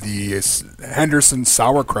at the Henderson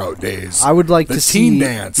Sauerkraut days. I would like to see... The teen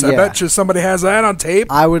dance. I bet you somebody has that on tape.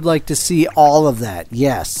 I would like to see all of that,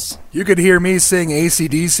 yes. You could hear me sing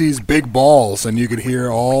AC/DC's Big Balls, and you could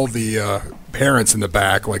hear all the parents in the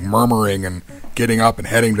back murmuring and getting up and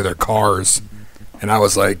heading to their cars. And I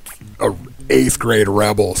was like a 8th grade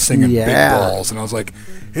rebel singing Big Balls. And I was like,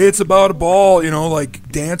 hey, it's about a ball,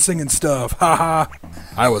 dancing and stuff. Ha ha.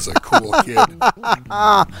 I was a cool kid.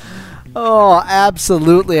 Oh,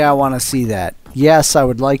 absolutely, I want to see that. Yes, I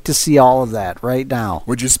would like to see all of that right now.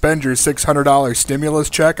 Would you spend your $600 stimulus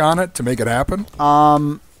check on it to make it happen?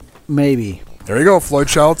 Maybe. There you go, Floyd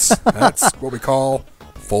Schultz. That's what we call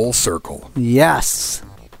full circle. Yes.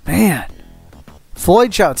 Man.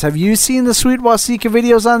 Floyd Schultz, have you seen the Sweet Wasika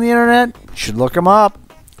videos on the internet? You should look them up.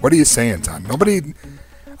 What are you saying, Ton?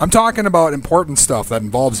 I'm talking about important stuff that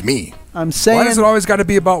involves me. I'm saying... Why does it always got to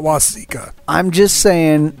be about Wasika? I'm just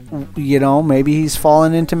saying, maybe he's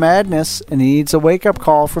fallen into madness and he needs a wake-up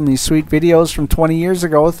call from these sweet videos from 20 years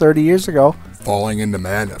ago, 30 years ago. Falling into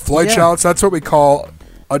madness. Floyd Schultz, that's what we call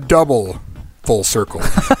a double full circle.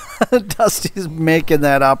 Dusty's making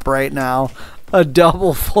that up right now. A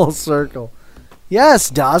double full circle. Yes,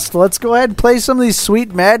 Dust, let's go ahead and play some of these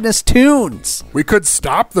sweet madness tunes. We could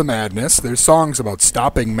stop the madness. There's songs about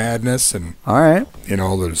stopping madness and... All right.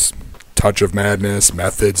 There's Touch of Madness,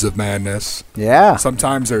 Methods of Madness. Yeah.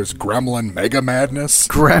 Sometimes there's Gremlin Mega Madness.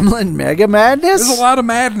 Gremlin Mega Madness? There's a lot of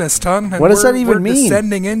madness, Ton. What does that even mean? We're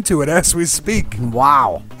descending into it as we speak.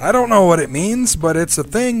 Wow. I don't know what it means, but it's a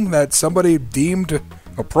thing that somebody deemed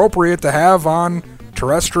appropriate to have on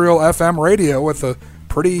terrestrial FM radio with a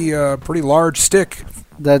pretty large stick.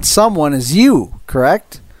 That someone is you,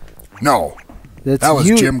 correct? No. That was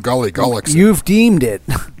Jim Gully Gullickson. You've deemed it.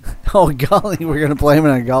 Oh, Gully. We're going to blame it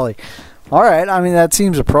on Gully. All right. I mean, that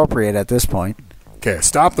seems appropriate at this point. Okay,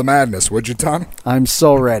 stop the madness, would you, Ton? I'm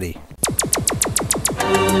so ready.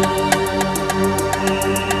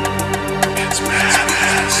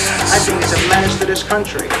 I think it's a menace to this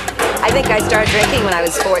country. I think I started drinking when I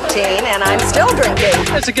was 14, and I'm still drinking.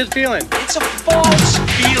 It's a good feeling. It's a false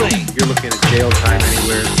feeling. You're looking at jail time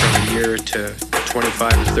anywhere from a year to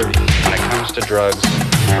 25 or 30. When it comes to drugs,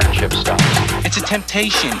 friendship stops. It's a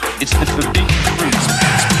temptation. It's the forbidden fruit.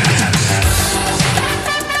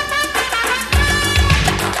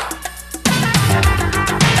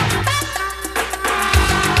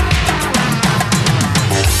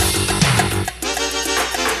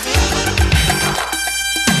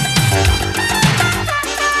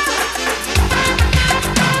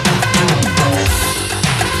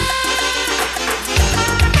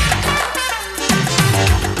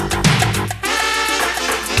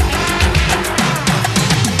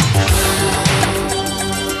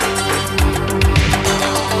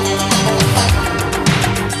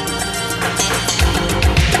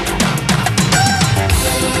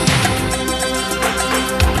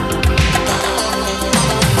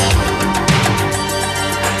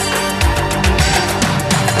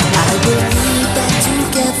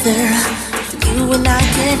 You and I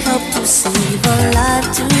can help to save a life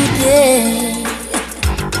today.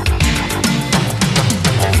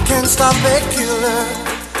 You can't stop a killer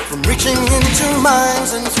from reaching into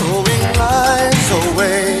minds and throwing lives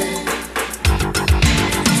away.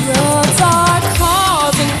 Drugs are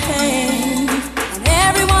causing pain, and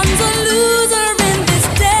everyone's a loser in this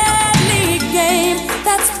deadly game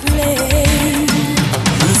that's played.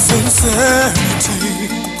 This insanity,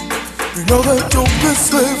 we know that dope is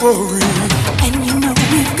slavery. And you know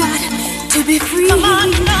we've got to be free. Come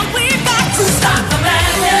on, you know we've got to stop the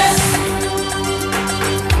madness.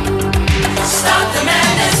 Stop the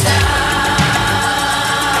madness now.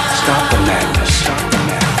 Stop the madness. Stop the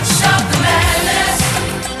madness. Stop the madness.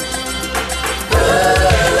 Ooh,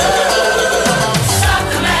 stop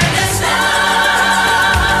the madness now.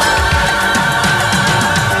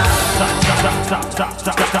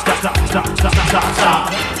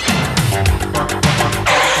 Stop.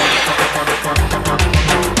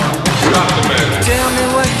 Tell me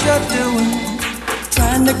what you're doing,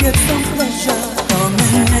 trying to get some pleasure from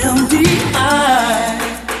an empty eye.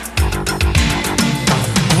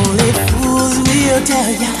 Only fools will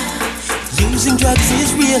tell ya, using drugs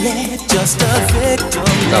is really just a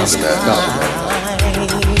victimless crime.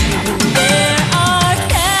 There are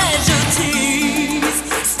casualties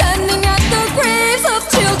standing at the graves of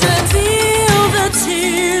children. Feel the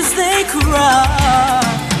tears they cry.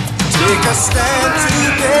 Take a stand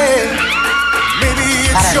today. Maybe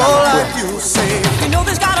it's your life you save. You know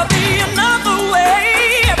there's gotta be another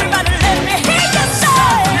way. Everybody let me hear you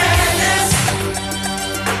say madness.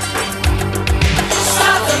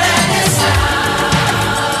 Stop the madness now.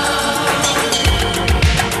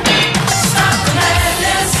 Stop the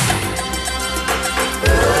madness.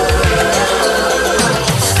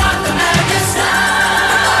 Stop the madness now.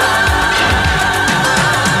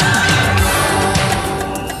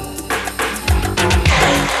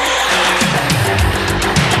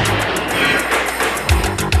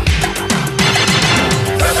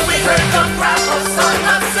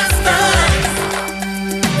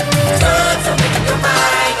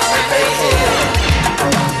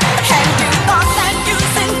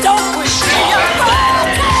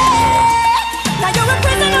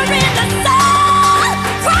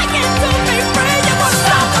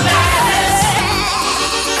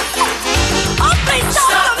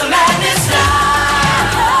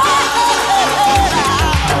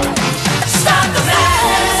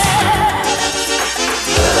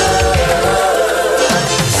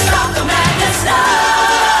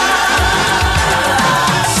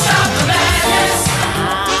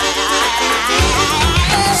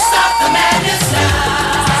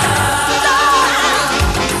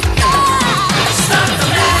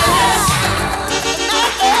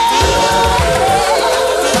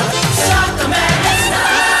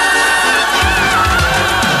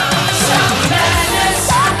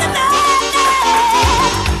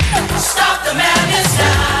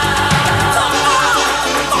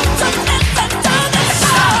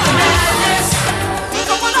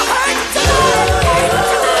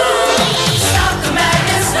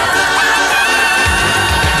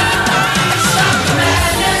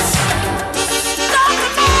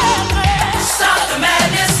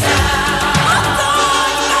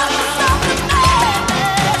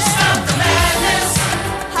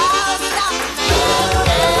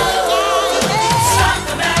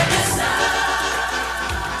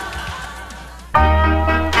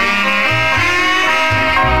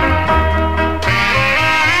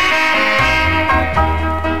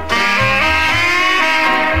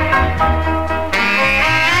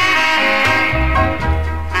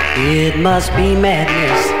 It must be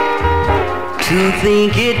madness to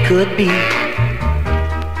think it could be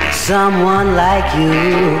someone like you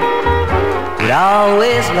would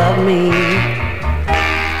always love me.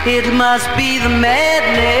 It must be the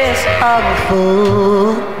madness of a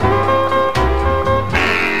fool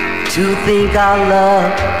to think our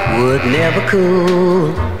love would never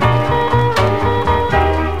cool.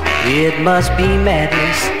 It must be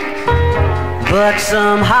madness, but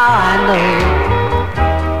somehow I know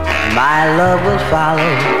my love will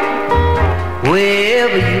follow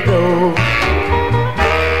wherever you go.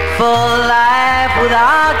 For life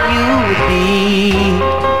without you would be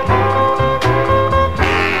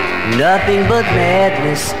nothing but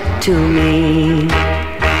madness to me.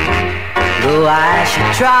 Though I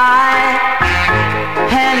should try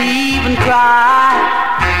and even cry,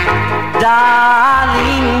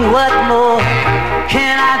 darling, what more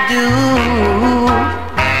can I do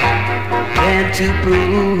than to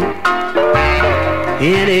prove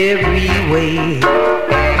in every way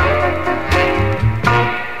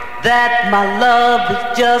that my love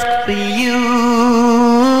is just for you?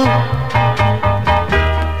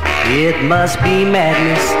 It must be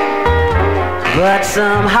madness, but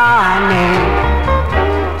somehow I know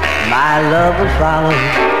my love will follow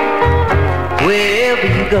wherever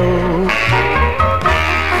you go.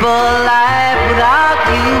 For life without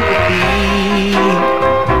you would be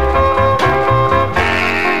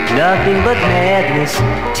nothing but madness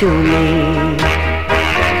to me.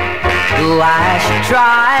 Though I should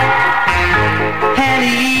try and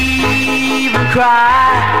even cry,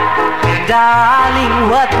 darling,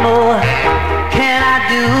 what more can I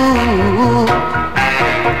do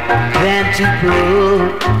than to prove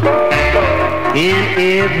in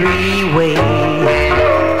every way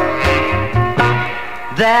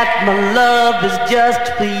that my love is just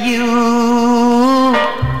for you?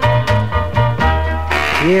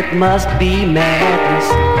 It must be madness,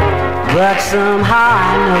 but somehow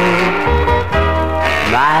I know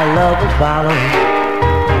my love will follow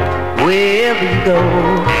wherever you go.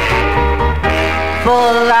 For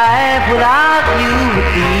life without you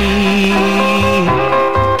would be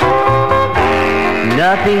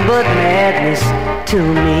nothing but madness to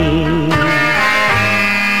me.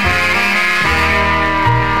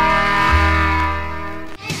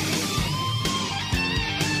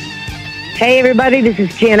 Hey everybody, this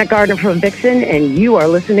is Janet Gardner from Vixen, and you are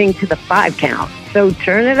listening to The 5 Count. So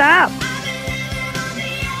turn it up.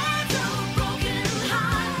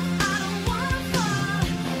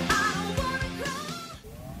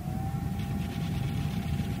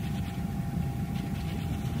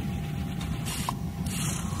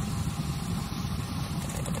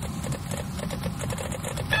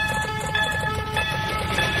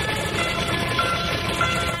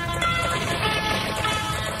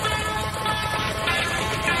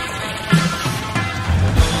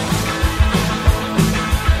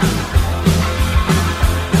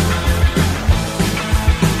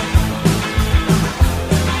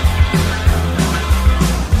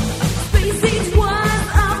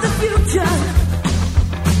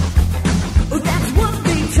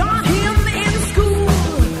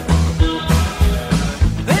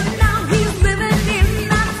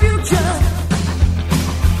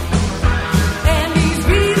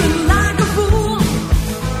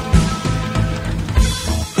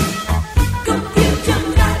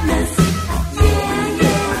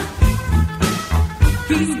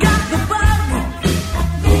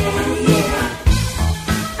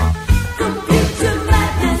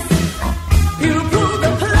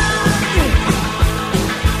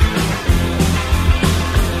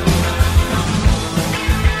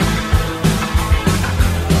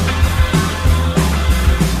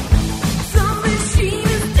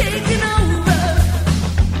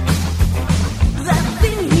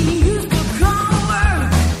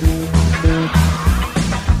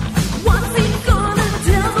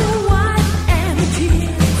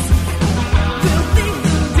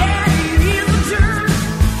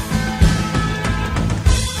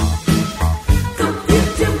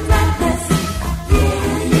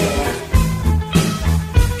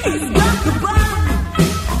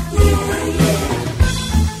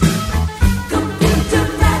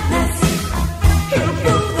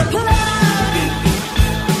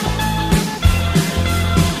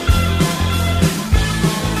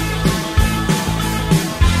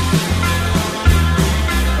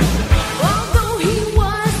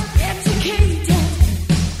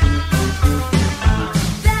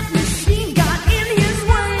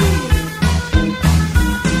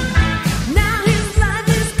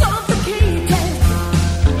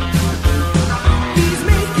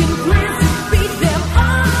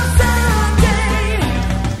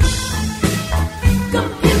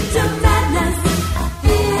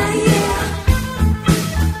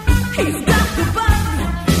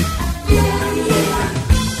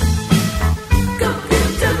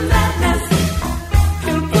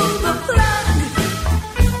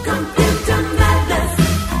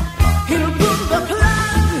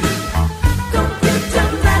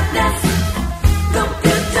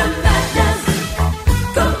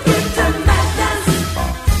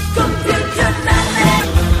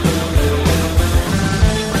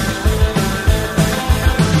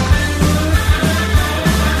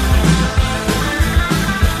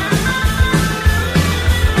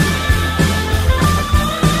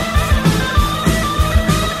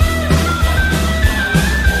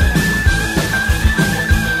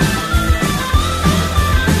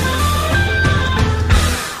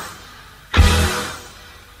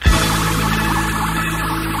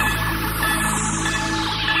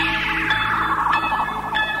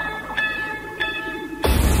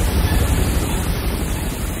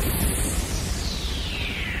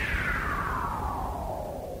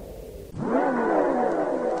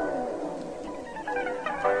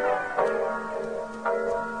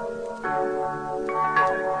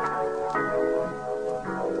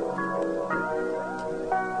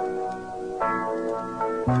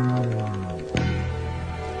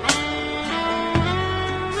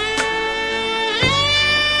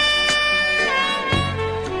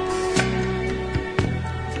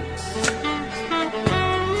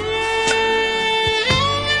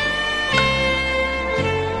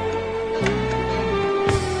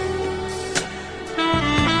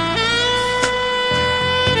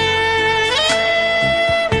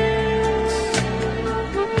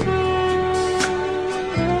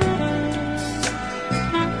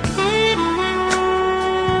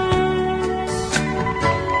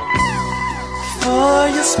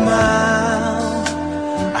 smile,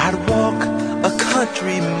 I'd walk a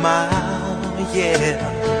country mile, yeah.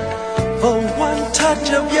 For one touch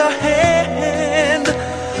of your hand,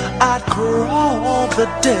 I'd crawl the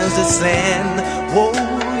desert sand, whoa,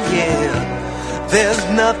 yeah. There's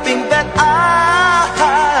nothing that I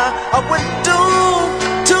would do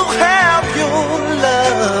to have your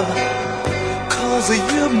love, 'cause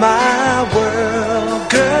you're my world,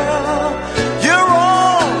 girl. You're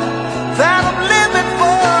all that I'm living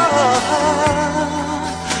for.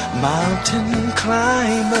 Mountain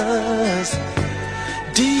climbers,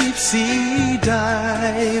 deep sea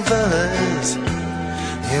divers,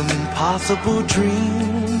 impossible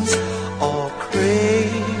dreams, all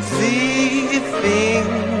crazy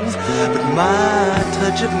things. But my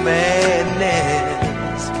touch of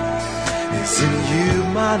madness is in you,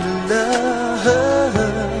 my love.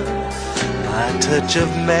 My touch of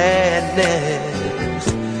madness,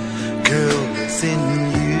 girl, is in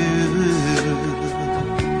you.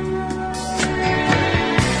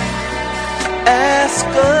 Ask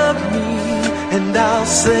of me and I'll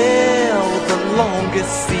sail the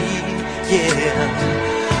longest sea, yeah.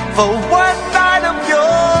 For one night of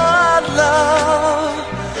your love,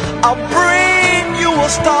 I'll bring you a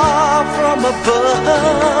star from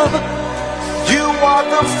above. You are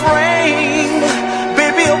the frame,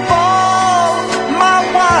 baby, of all my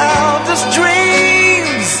wildest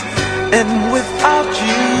dreams. And without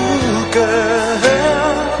you,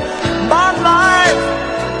 girl, my life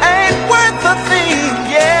ain't worth a thing,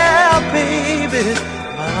 yeah, baby.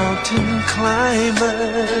 Mountain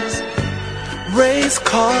climbers, race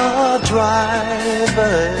car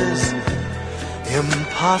drivers,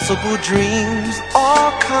 impossible dreams,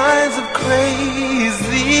 all kinds of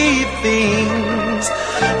crazy things.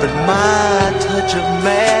 But my touch of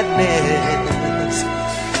madness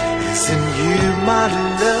is in you, my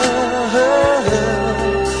love.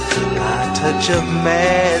 My touch of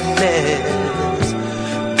madness,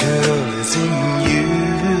 girl, is in you.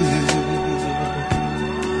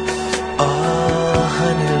 Oh,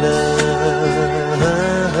 honey love.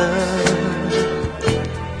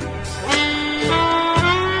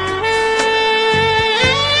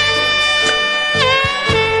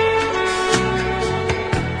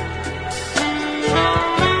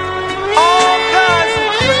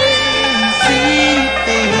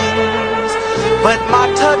 But my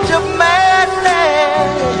touch of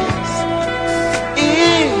madness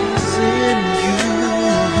is in you.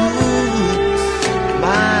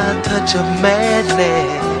 My touch of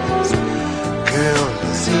madness, girl,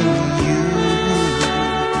 is in you.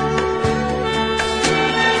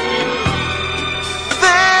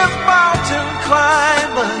 There's mountain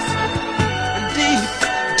climbers and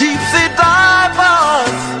deep sea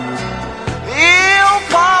divers,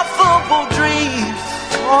 impossible dreams,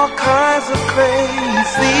 all kinds of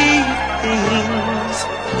crazy things.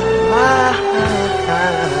 My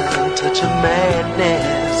touch of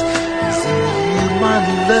madness is in you, my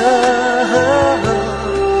love.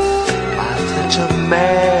 My touch of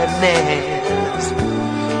madness,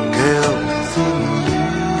 girl, is in you.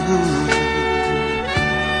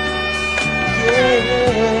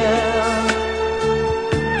 Yeah,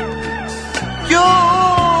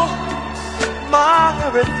 you're my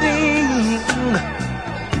everything.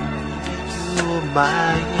 You're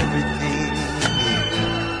my everything.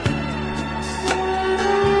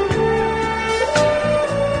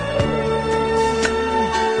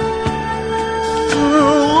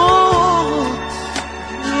 Ooh,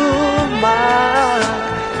 you're my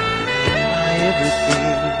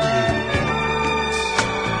everything.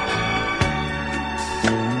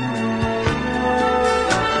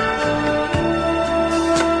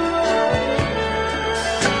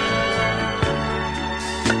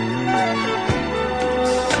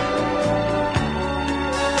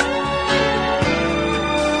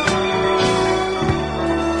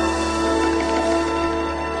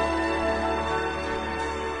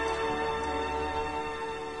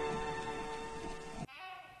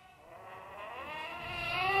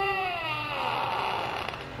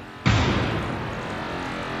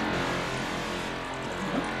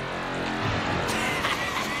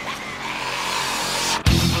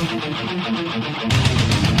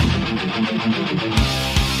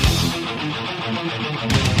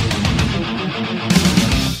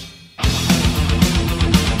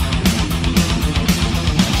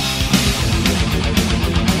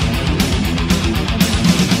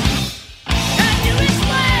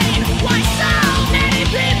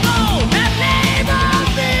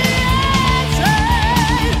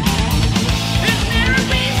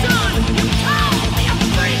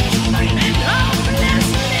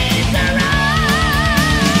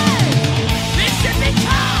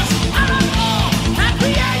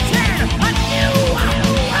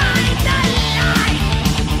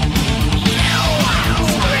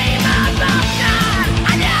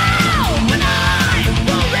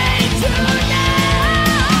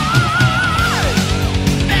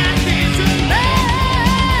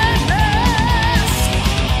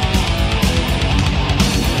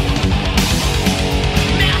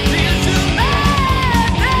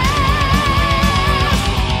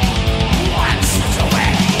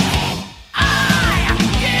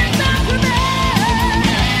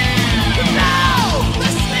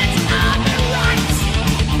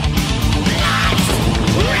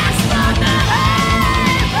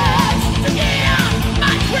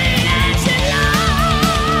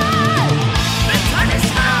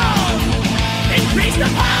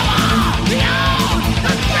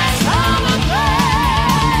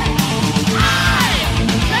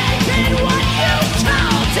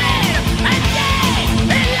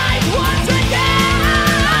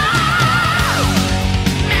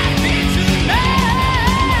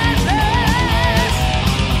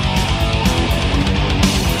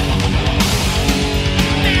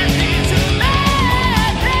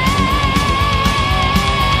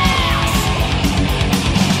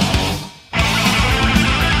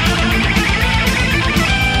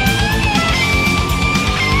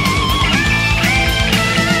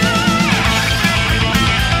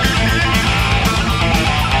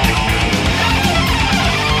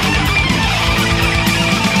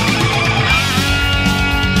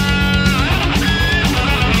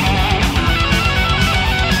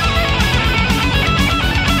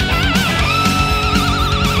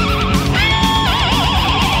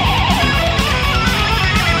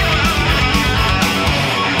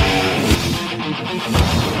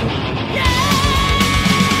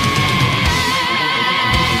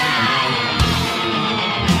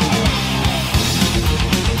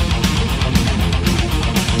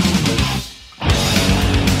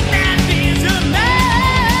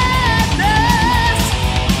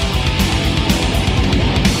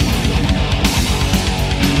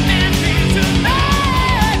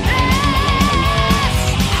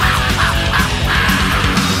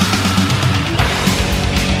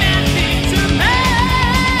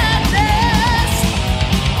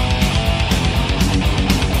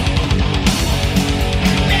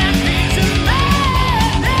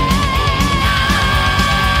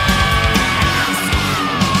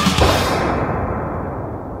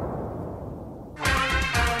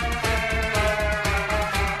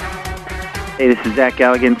 Hey, this is Zach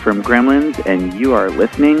Galligan from Gremlins, and you are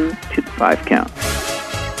listening to The 5 Count.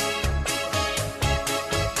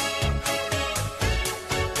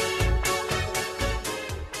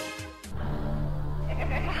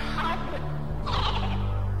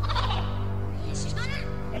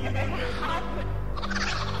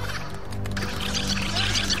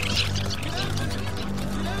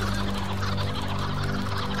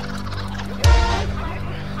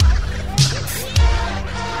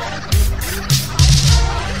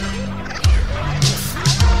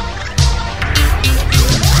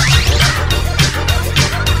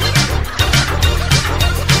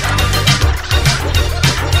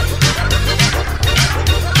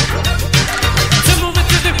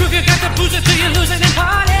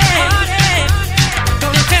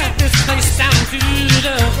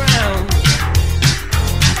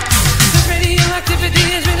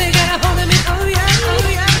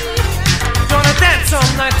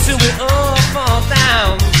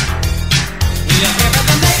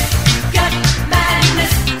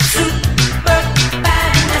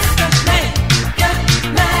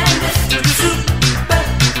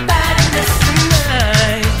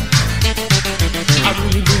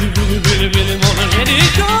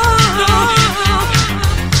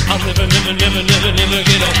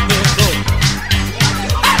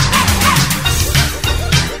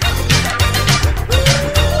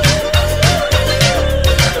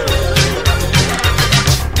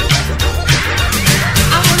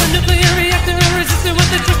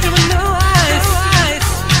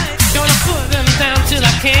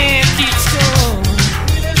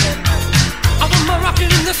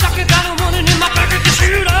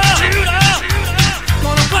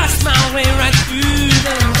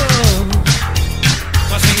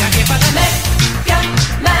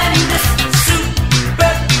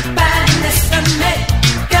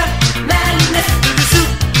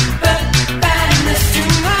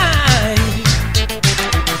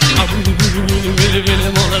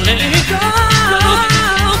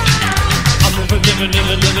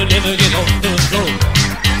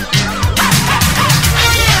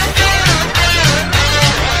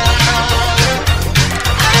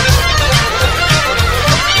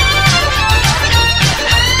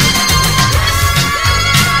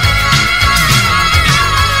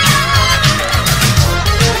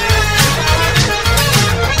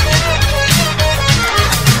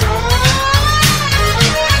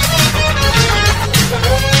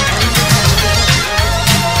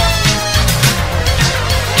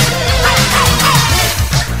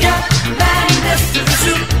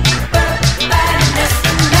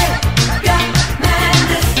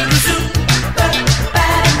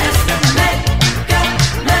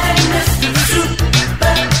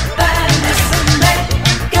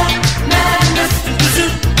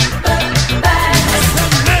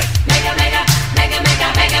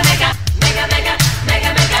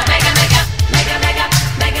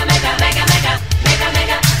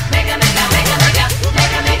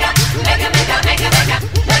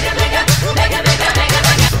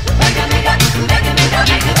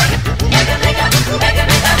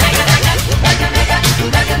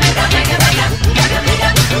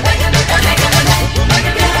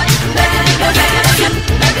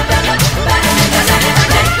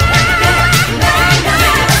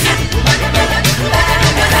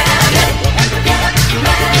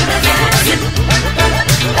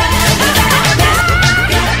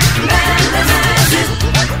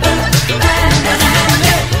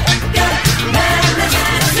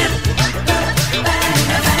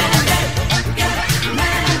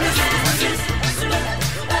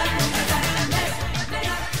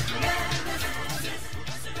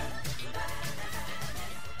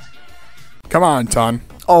 Come on, Ton.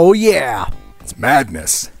 Oh, yeah. It's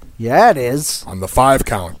madness. Yeah, it is. On the 5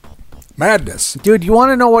 count. Madness. Dude, you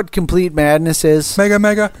want to know what complete madness is?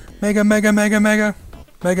 Mega.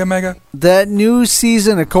 That new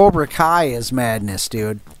season of Cobra Kai is madness,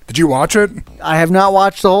 dude. Did you watch it? I have not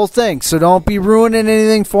watched the whole thing, so don't be ruining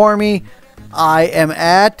anything for me. I am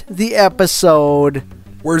at the episode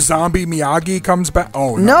where Zombie Miyagi comes back.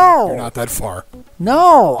 Oh, no. You're not that far.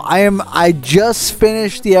 No, I just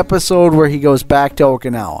finished the episode where he goes back to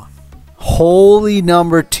Okinawa. Holy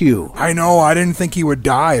number 2. I know. I didn't think he would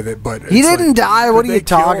die, but he didn't die. What are you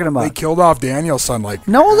talking about? They killed off Danielson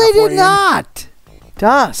No, they did not.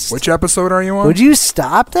 Dust. Which episode are you on? Would you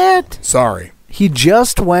stop that? Sorry. He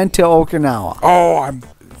just went to Okinawa. Oh,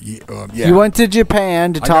 yeah. He went to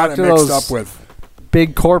Japan to talk to those up with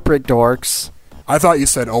big corporate dorks. I thought you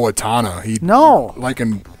said Owatonna. No. Like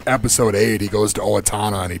in episode 8, he goes to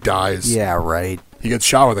Owatonna and he dies. Yeah, right. He gets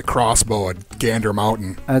shot with a crossbow at Gander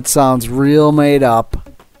Mountain. That sounds real made up.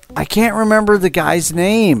 I can't remember the guy's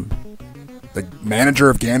name. The manager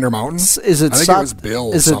of Gander Mountain? Is it I think it was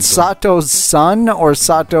Bill Is something. it Sato's son or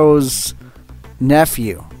Sato's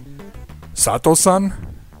nephew? Sato's son?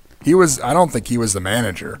 I don't think he was the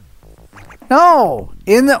manager. No.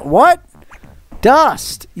 What?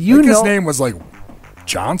 Dust. I think his name was like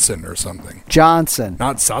Johnson or something. Johnson.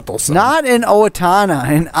 Not Sato's son. Not in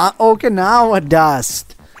Owatonna. In Okinawa,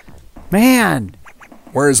 Dust. Man.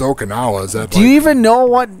 Where's Okinawa? Is that Do you even know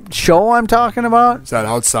what show I'm talking about? Is that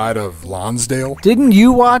outside of Lonsdale? Didn't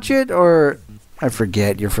you watch it? Or I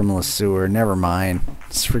forget. You're from LeSueur. Never mind.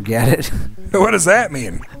 Just forget it. What does that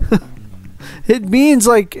mean? It means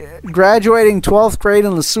like graduating 12th grade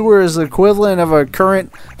in LeSueur is the equivalent of a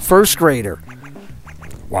current first grader.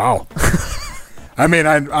 Wow. I mean,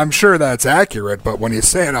 I'm sure that's accurate, but when you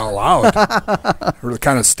say it out loud, it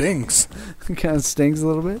kind of stings. It kind of stings a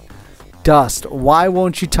little bit. Dust, why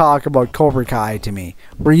won't you talk about Cobra Kai to me?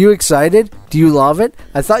 Were you excited? Do you love it?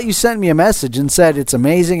 I thought you sent me a message and said it's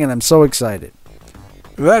amazing and I'm so excited.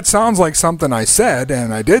 That sounds like something I said,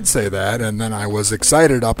 and I did say that, and then I was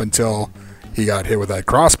excited up until he got hit with that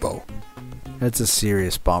crossbow. That's a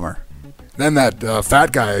serious bummer. Then that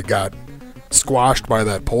fat guy got squashed by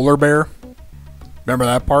that polar bear. Remember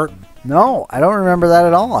that part? No, I don't remember that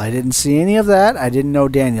at all. I didn't see any of that. I didn't know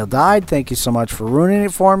Daniel died. Thank you so much for ruining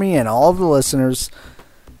it for me and all of the listeners.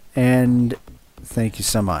 And thank you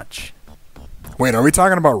so much. Wait, are we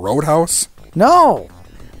talking about Roadhouse? No.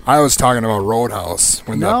 I was talking about Roadhouse.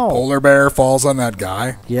 When that polar bear falls on that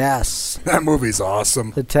guy. Yes. That movie's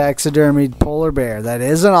awesome. The taxidermied polar bear. That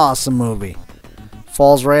is an awesome movie.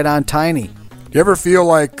 Falls right on Tiny. Do you ever feel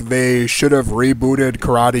like they should have rebooted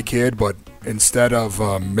Karate Kid, but instead of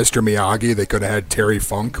Mr. Miyagi, they could have had Terry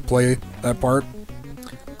Funk play that part?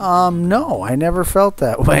 No, I never felt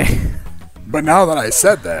that way. But now that I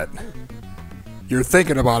said that, you're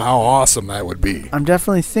thinking about how awesome that would be. I'm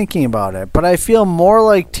definitely thinking about it, but I feel more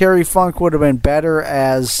like Terry Funk would have been better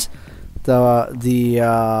as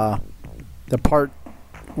the part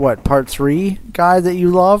 3 guy that you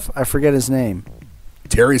love. I forget his name.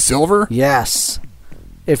 Terry Silver? Yes.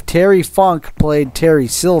 If Terry Funk played Terry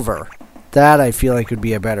Silver, that I feel like would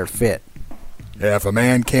be a better fit. Yeah, if a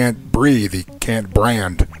man can't breathe, he can't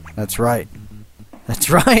brand. That's right. That's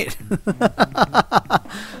right.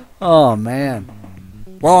 Oh, man.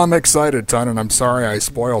 Well, I'm excited, Ton, and I'm sorry I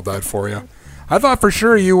spoiled that for you. I thought for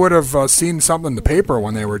sure you would have seen something in the paper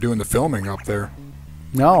when they were doing the filming up there.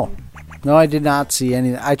 No, I did not see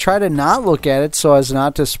anything. I try to not look at it so as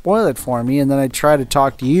not to spoil it for me, and then I try to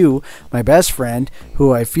talk to you, my best friend,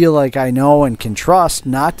 who I feel like I know and can trust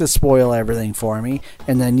not to spoil everything for me,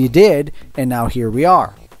 and then you did, and now here we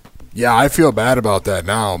are. Yeah, I feel bad about that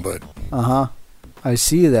now, but... Uh-huh. I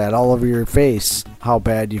see that all over your face, how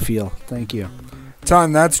bad you feel. Thank you.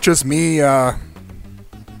 Ton, that's just me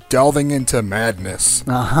delving into madness.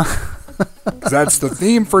 Uh-huh. That's the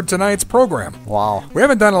theme for tonight's program. Wow. We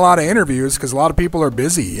haven't done a lot of interviews because a lot of people are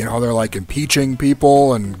busy. You know, they're like impeaching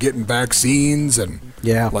people and getting vaccines and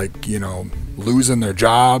losing their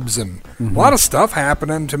jobs and a lot of stuff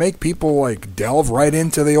happening to make people like delve right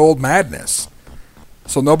into the old madness.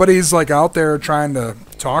 So nobody's like out there trying to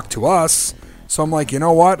talk to us. So I'm like, you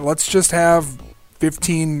know what? Let's just have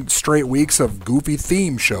 15 straight weeks of goofy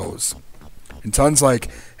theme shows. And Ton's like,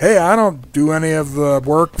 hey, I don't do any of the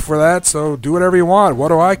work for that, so do whatever you want. What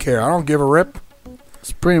do I care? I don't give a rip.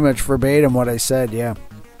 It's pretty much verbatim what I said, yeah.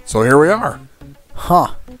 So here we are.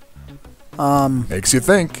 Huh. Makes you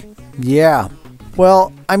think. Yeah.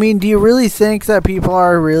 Well, I mean, do you really think that people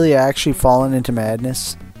are really actually falling into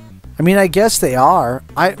madness? I mean, I guess they are.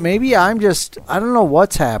 I don't know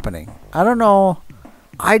what's happening. I don't know.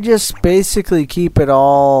 I just basically keep it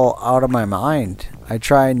all out of my mind. I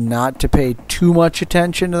try not to pay too much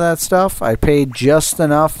attention to that stuff. I pay just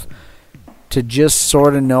enough to just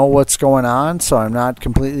sort of know what's going on, so I'm not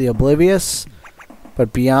completely oblivious.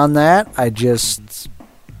 But beyond that, I just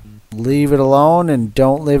leave it alone and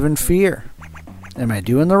don't live in fear. Am I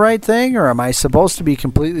doing the right thing, or am I supposed to be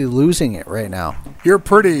completely losing it right now? You're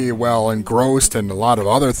pretty well engrossed in a lot of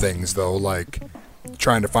other things, though, like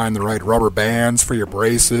trying to find the right rubber bands for your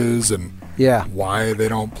braces and why they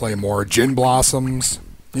don't play more gin blossoms.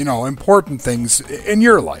 You know, important things in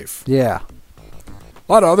your life. Yeah.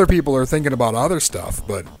 A lot of other people are thinking about other stuff,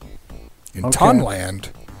 but in Tunland,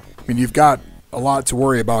 I mean, you've got a lot to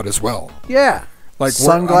worry about as well. Yeah. Like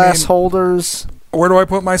sunglass holders. Where do I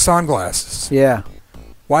put my sunglasses? Yeah.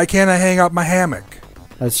 Why can't I hang up my hammock?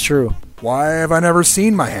 That's true. Why have I never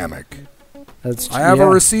seen my hammock? I have a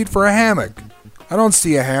receipt for a hammock. I don't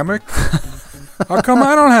see a hammock. How come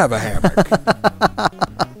I don't have a hammock?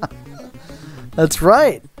 That's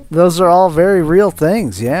right. Those are all very real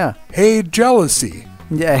things, yeah. Hey, jealousy.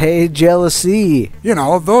 Yeah, hey, jealousy. You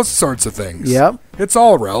know, those sorts of things. Yep. It's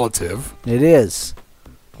all relative. It is.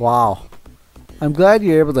 Wow. I'm glad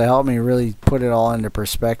you're able to help me really put it all into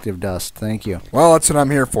perspective, Dust. Thank you. Well, that's what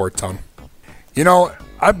I'm here for, Ton. You know,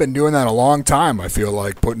 I've been doing that a long time, I feel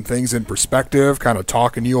like, putting things in perspective, kind of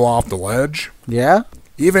talking you off the ledge. Yeah?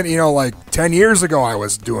 Even, you know, like 10 years ago I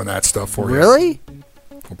was doing that stuff for you. Really?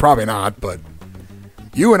 Well, probably not, but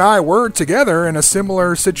you and I were together in a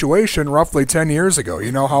similar situation roughly 10 years ago.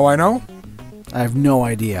 You know how I know? I have no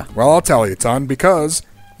idea. Well, I'll tell you, Ton, because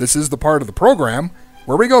this is the part of the program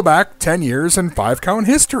where we go back 10 years in 5-count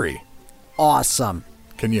history. Awesome.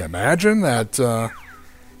 Can you imagine that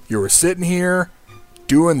you were sitting here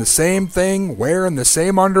doing the same thing, wearing the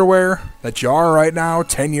same underwear that you are right now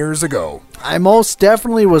 10 years ago? I most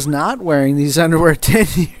definitely was not wearing these underwear 10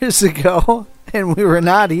 years ago, and we were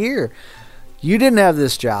not here. You didn't have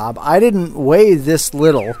this job. I didn't weigh this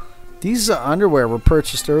little. These underwear were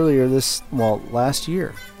purchased earlier last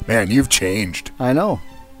year. Man, you've changed. I know.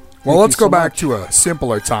 Well, Thank let's you go so back much. to a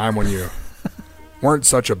simpler time when you weren't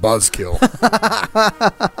such a buzzkill.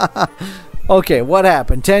 Okay, what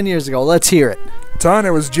happened 10 years ago? Let's hear it. Ton,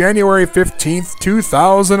 it was January 15th,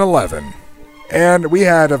 2011. And we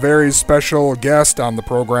had a very special guest on the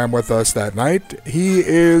program with us that night. He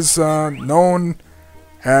is known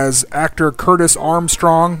as actor Curtis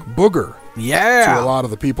Armstrong Booger. Yeah. To a lot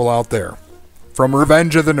of the people out there. From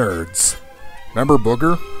Revenge of the Nerds. Remember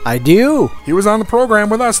Booger? I do. He was on the program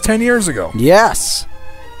with us 10 years ago. Yes.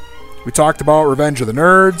 We talked about Revenge of the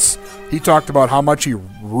Nerds. He talked about how much he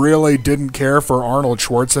really didn't care for Arnold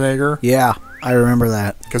Schwarzenegger. Yeah, I remember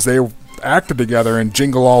that. Because they acted together in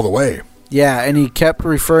Jingle All the Way. Yeah, and he kept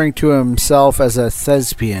referring to himself as a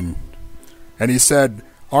thespian. And he said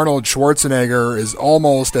Arnold Schwarzenegger is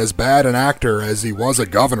almost as bad an actor as he was a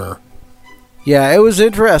governor. Yeah, it was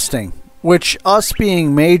interesting. Which, us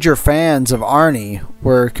being major fans of Arnie,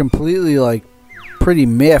 were completely, pretty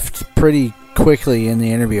miffed pretty quickly in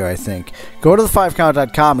the interview, I think. Go to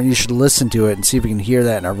the5count.com and you should listen to it and see if you can hear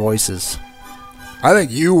that in our voices. I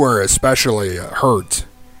think you were especially hurt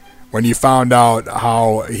when you found out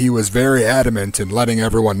how he was very adamant in letting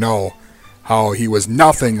everyone know how he was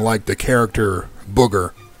nothing like the character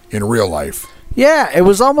Booger in real life. Yeah, it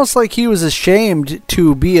was almost like he was ashamed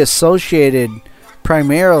to be associated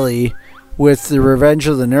primarily with the Revenge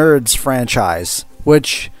of the Nerds franchise,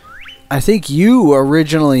 which I think you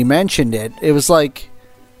originally mentioned it. It was like,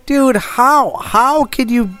 dude, how could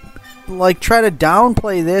you try to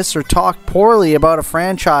downplay this or talk poorly about a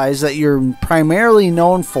franchise that you're primarily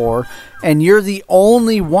known for, and you're the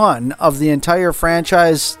only one of the entire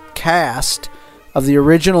franchise cast of the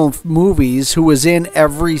original movies who was in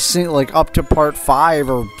every single, up to part 5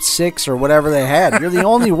 or 6 or whatever they had. You're the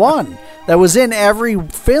only one that was in every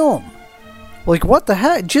film. What the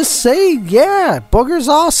heck? Just say, yeah, Booger's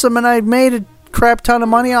awesome, and I made a crap ton of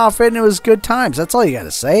money off it, and it was good times. That's all you got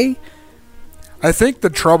to say. I think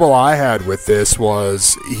the trouble I had with this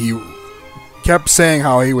was he kept saying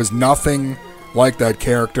how he was nothing like that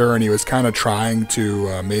character, and he was kind of trying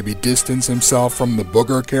to maybe distance himself from the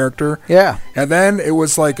Booger character. Yeah. And then it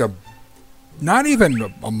was not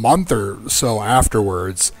even a month or so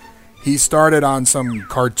afterwards, he started on some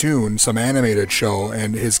cartoon, some animated show,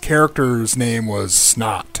 and his character's name was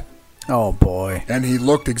Snot. Oh, boy. And he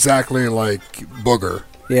looked exactly like Booger.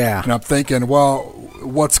 Yeah. And I'm thinking, well,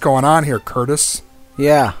 what's going on here, Curtis?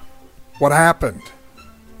 Yeah. What happened?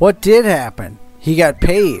 What did happen? He got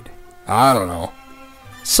paid. I don't know.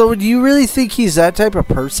 So do you really think he's that type of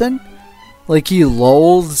person? He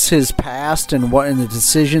loathes his past and the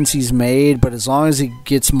decisions he's made, but as long as he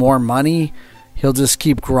gets more money, he'll just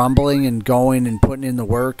keep grumbling and going and putting in the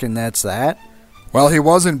work, and that's that? Well, he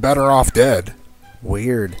wasn't better off dead.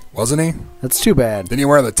 Weird. Wasn't he? That's too bad. Didn't he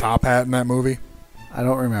wear the top hat in that movie? I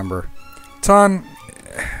don't remember. Ton,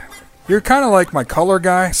 you're kind of like my color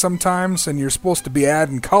guy sometimes, and you're supposed to be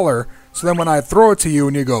adding color, so then when I throw it to you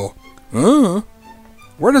and you go,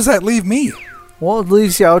 where does that leave me? Well, it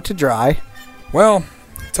leaves you out to dry. Well,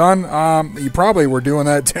 Ton, you probably were doing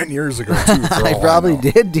that 10 years ago, too. I probably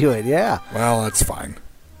did do it, yeah. Well, that's fine.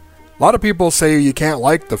 A lot of people say you can't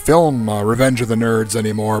like the film Revenge of the Nerds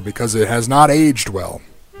anymore because it has not aged well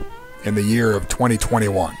in the year of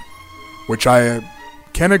 2021, which I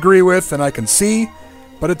can agree with and I can see,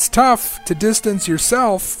 but it's tough to distance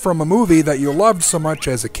yourself from a movie that you loved so much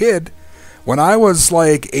as a kid. When I was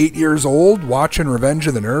 8 years old watching Revenge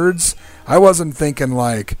of the Nerds, I wasn't thinking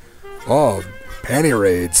oh, panty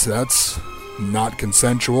raids, that's not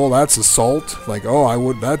consensual, that's assault. I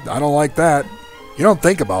don't like that. You don't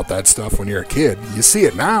think about that stuff when you're a kid. You see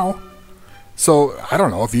it now. So I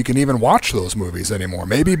don't know if you can even watch those movies anymore.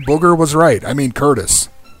 Maybe Booger was right. I mean, Curtis.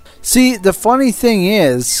 See, the funny thing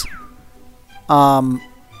is, I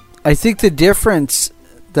think the difference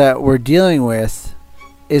that we're dealing with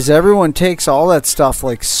is everyone takes all that stuff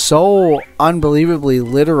like so unbelievably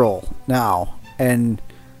literal now. And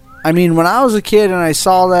I mean, when I was a kid and I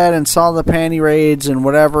saw that and saw the panty raids and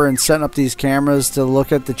whatever and setting up these cameras to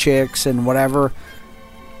look at the chicks and whatever,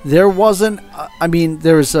 there wasn't, I mean,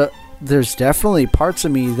 there's definitely parts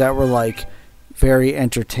of me that were like very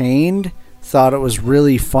entertained, thought it was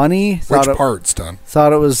really funny. Which parts, Don?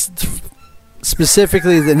 Thought it was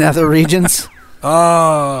specifically the nether regions.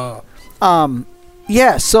 Oh.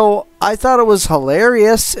 Yeah, so I thought it was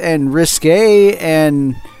hilarious and risque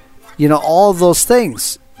and, you know, all of those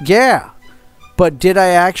things. Yeah. But did I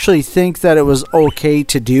actually think that it was okay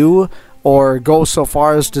to do or go so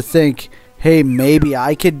far as to think, hey, maybe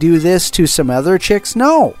I could do this to some other chicks?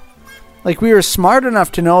 No. Like, we were smart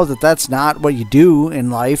enough to know that that's not what you do in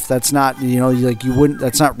life. That's not, you know, like you wouldn't,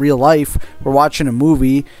 that's not real life. We're watching a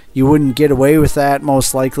movie. You wouldn't get away with that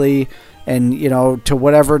most likely. And, you know, to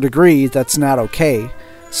whatever degree, that's not okay.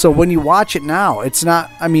 So when you watch it now, it's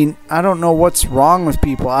not, I mean, I don't know what's wrong with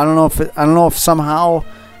people. I don't know if somehow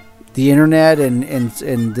the internet and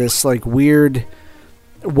this like weird,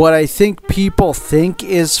 what I think people think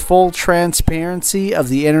is full transparency of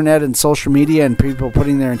the internet and social media and people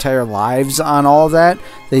putting their entire lives on all of that,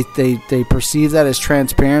 they perceive that as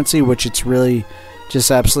transparency, which it's really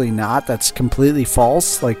just absolutely not. That's completely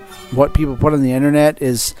false. Like, what people put on the internet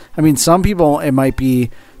is, I mean, some people, it might be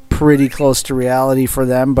pretty close to reality for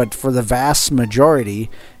them, but for the vast majority,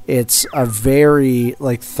 it's a very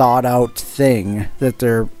like thought out thing that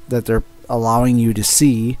they're allowing you to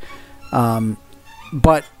see.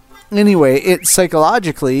 But anyway, it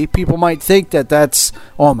psychologically, people might think that that's,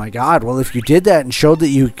 oh my God, well, if you did that and showed that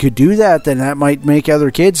you could do that, then that might make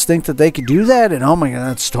other kids think that they could do that, and oh my God,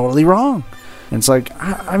 that's totally wrong. And it's like,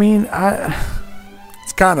 I mean,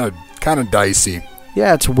 it's kind of dicey.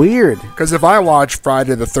 Yeah, it's weird. Because if I watch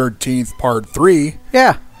Friday the 13th Part 3,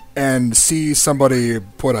 yeah, and see somebody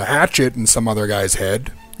put a hatchet in some other guy's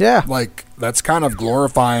head, yeah, like, that's kind of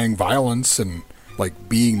glorifying violence and like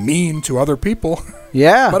being mean to other people.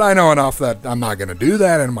 Yeah. But I know enough that I'm not going to do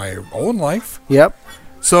that in my own life. Yep.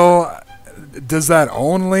 So does that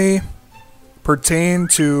only pertain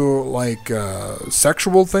to like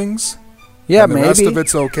sexual things? Yeah, and the maybe. rest of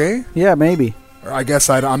it's okay? Yeah, maybe. I guess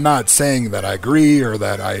I'm not saying that I agree or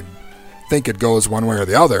that I think it goes one way or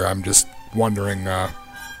the other. I'm just wondering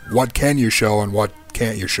what can you show and what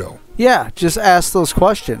can't you show? Yeah, just ask those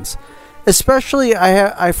questions. Especially,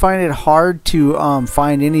 I find it hard to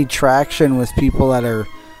find any traction with people that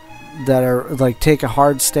are like take a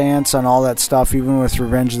hard stance on all that stuff, even with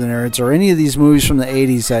Revenge of the Nerds or any of these movies from the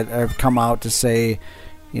 80s that have come out to say,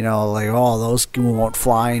 you know, like, oh, those won't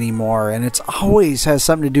fly anymore. And it's always has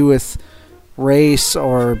something to do with race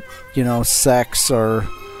or, you know, sex or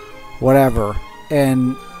whatever.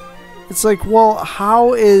 And it's like, well,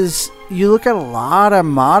 how is... You look at a lot of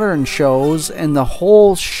modern shows, and the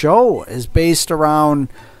whole show is based around,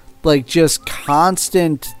 like, just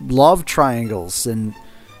constant love triangles. And,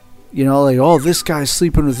 you know, like, oh, this guy's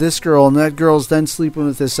sleeping with this girl, and that girl's then sleeping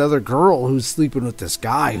with this other girl who's sleeping with this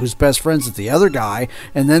guy who's best friends with the other guy.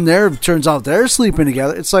 And then turns out they're sleeping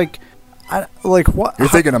together. It's like, what? You're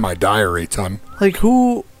thinking of My Diary, Ton. Like,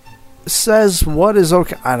 who says what is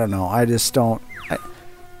okay? I don't know. I just don't.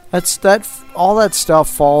 All that stuff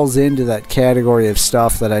falls into that category of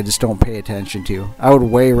stuff that I just don't pay attention to. I would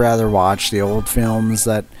way rather watch the old films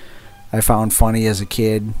that I found funny as a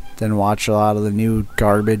kid than watch a lot of the new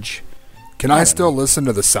garbage. Can I still listen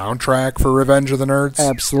to the soundtrack for Revenge of the Nerds?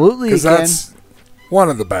 Absolutely, because that's one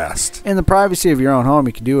of the best. In the privacy of your own home,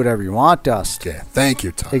 you can do whatever you want, Dust. Okay, thank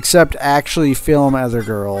you, Tom. Except actually film other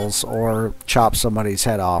girls or chop somebody's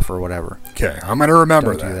head off or whatever. Okay, I'm going to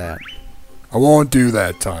remember Don't do that. I won't do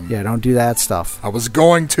that, Ton. Yeah, don't do that stuff. I was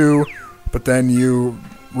going to, but then you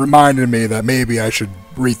reminded me that maybe I should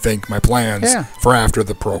rethink my plans for after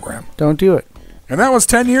the program. Don't do it. And that was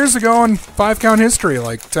 10 years ago in 5-count history,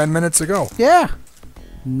 like 10 minutes ago. Yeah.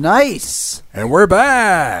 Nice. And we're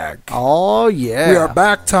back. Oh, yeah. We are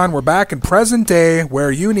back, Ton. We're back in present day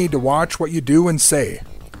where you need to watch what you do and say.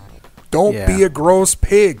 Don't be a gross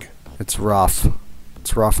pig. It's rough.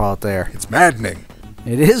 It's rough out there. It's maddening.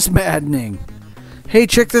 It is maddening. Hey,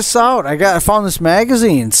 check this out. I found this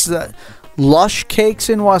magazine. It's, Lush Cakes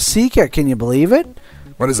in Waseca. Can you believe it?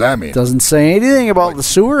 What does that mean? Doesn't say anything about the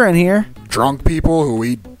sewer in here. Drunk people who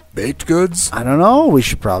eat baked goods? I don't know. We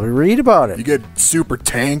should probably read about it. You get super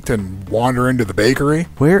tanked and wander into the bakery?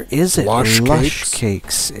 Where is it? Lush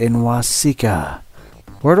Cakes in Waseca.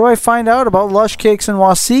 Where do I find out about Lush Cakes in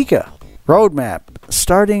Waseca? Roadmap.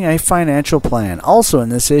 Starting a financial plan. Also in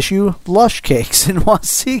this issue, Lush Cakes in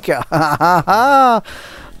Waseca.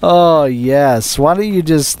 Oh, yes. Why don't you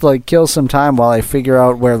just kill some time while I figure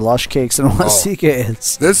out where Lush Cakes in Waseca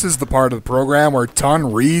is? This is the part of the program where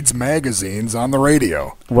Ton reads magazines on the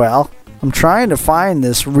radio. Well, I'm trying to find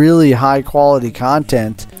this really high-quality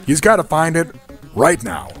content. He's got to find it right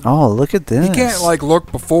now. Oh, look at this. He can't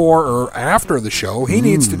look before or after the show. He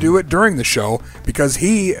needs to do it during the show because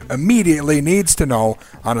he immediately needs to know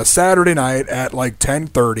on a Saturday night at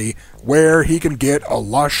 10:30 where he can get a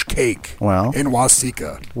Lush cake in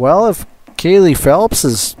Waseca. Well, if Kaylee Phelps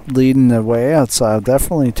is leading the way, I'll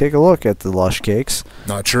definitely take a look at the Lush Cakes.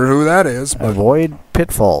 Not sure who that is. But avoid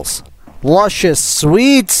pitfalls. Luscious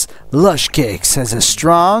Sweets. Lush Cakes has a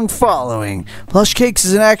strong following. Lush Cakes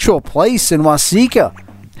is an actual place in Waseca.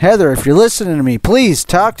 Heather, if you're listening to me, please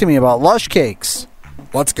talk to me about Lush Cakes.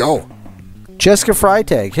 Let's go. Jessica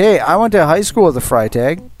Freitag. Hey, I went to high school with a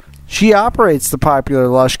Freitag. She operates the popular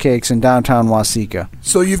Lush Cakes in downtown Waseca.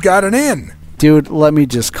 So you've got an in. Dude, let me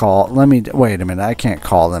just call. Wait a minute. I can't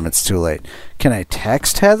call them. It's too late. Can I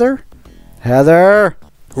text Heather? Heather?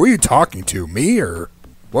 Who are you talking to? Me or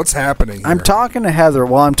what's happening here? I'm talking to Heather.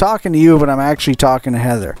 Well, I'm talking to you, but I'm actually talking to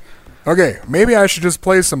Heather. Okay, maybe I should just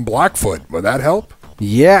play some Blackfoot. Would that help?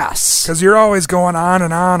 Yes. Because you're always going on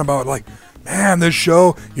and on about man, this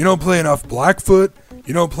show, you don't play enough Blackfoot.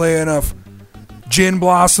 You don't play enough Gin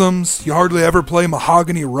Blossoms. You hardly ever play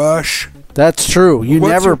Mahogany Rush. That's true. You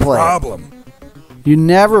What's never your play. problem? You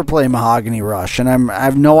never play Mahogany Rush, and I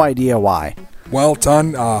have no idea why. Well,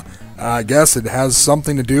 Ton, I guess it has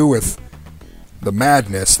something to do with the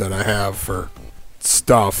madness that I have for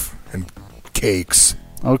stuff and cakes.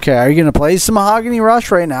 Okay, are you going to play some Mahogany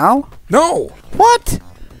Rush right now? No. What?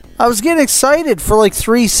 I was getting excited for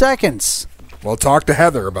 3 seconds. Well, talk to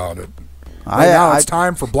Heather about it. Now it's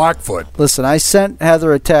time for Blackfoot. Listen, I sent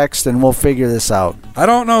Heather a text, and we'll figure this out. I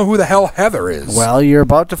don't know who the hell Heather is. Well, you're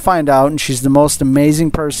about to find out, and she's the most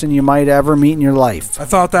amazing person you might ever meet in your life. I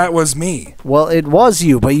thought that was me. Well, it was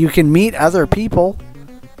you, but you can meet other people.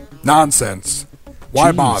 Nonsense.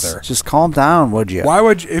 Why Jeez, bother? Just calm down, would you? Why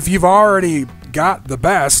would if you've already got the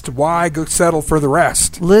best, why go settle for the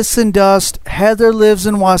rest? Listen, Dust, Heather lives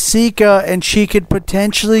in Waseca, and she could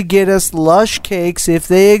potentially get us Lush Cakes if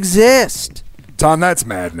they exist. Ton, that's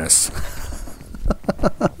madness.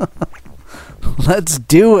 Let's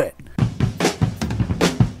do it.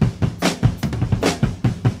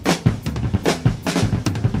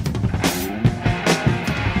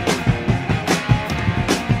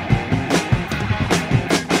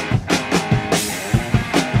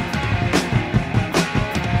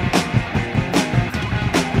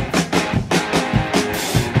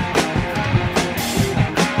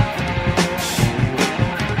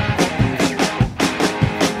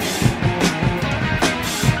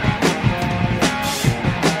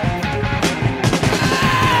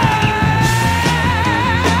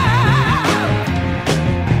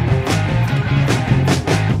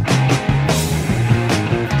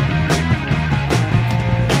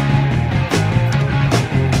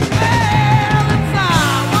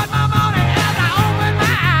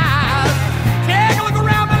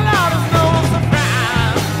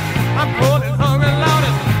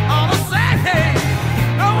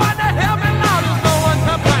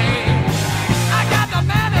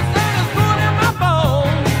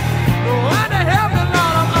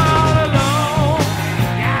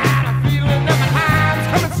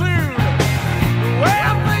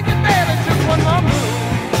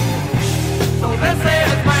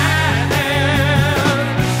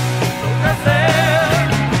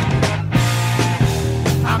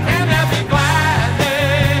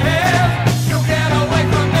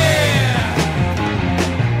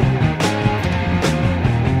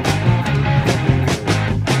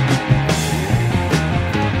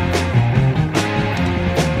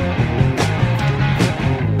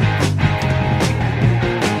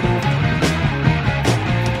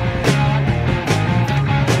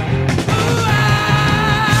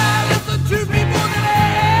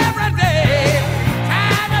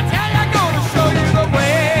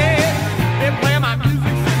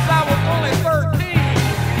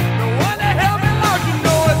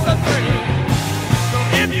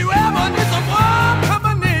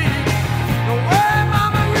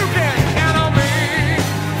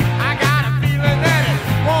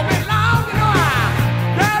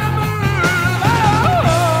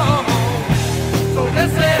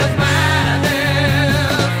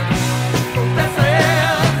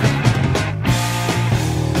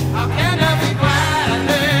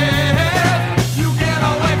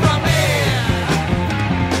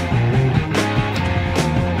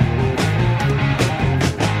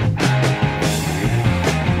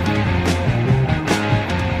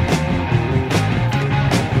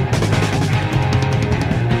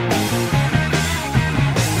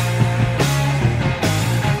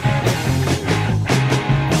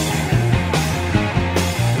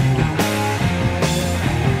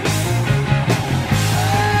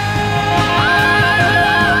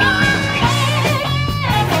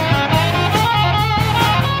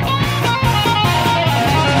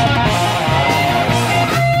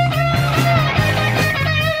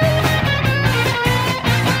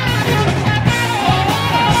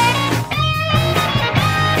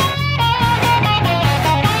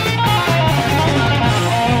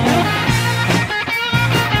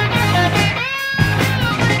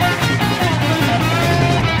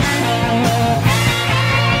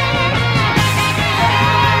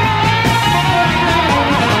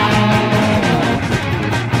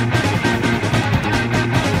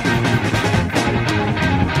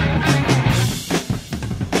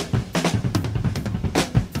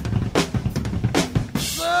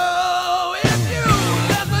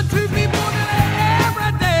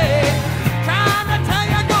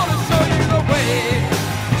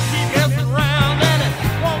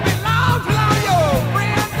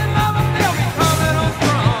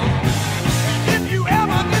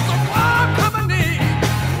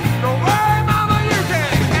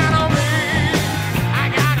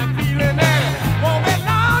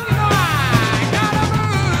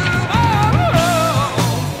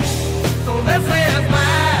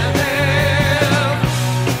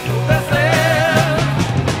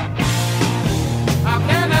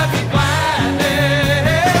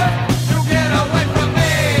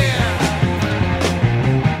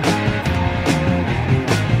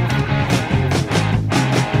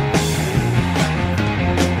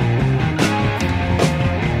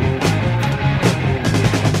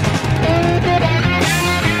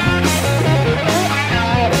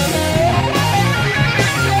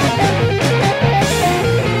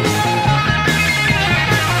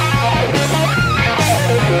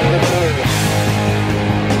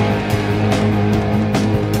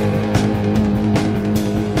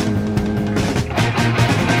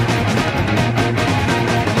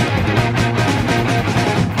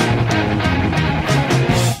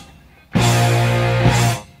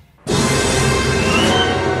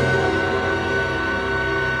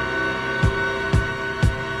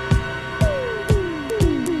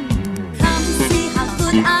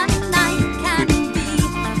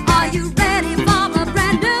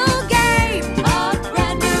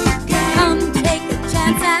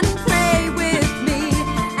 dance and play with me,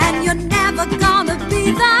 and you're never gonna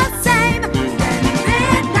be the same. When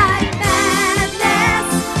midnight madness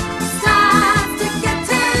starts to get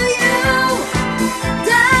to you,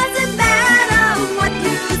 doesn't matter what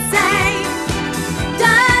you say,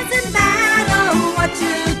 doesn't matter what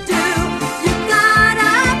you do, you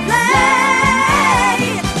gotta play.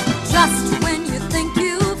 Just when you think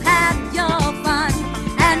you've had your fun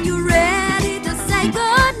and you're ready to say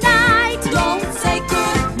goodnight, don't say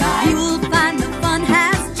goodnight. You'll find the fun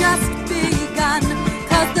has just begun,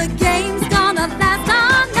 'cause the game's gonna last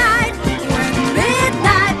all night. When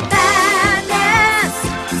midnight madness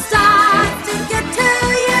starts to get to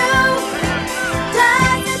you,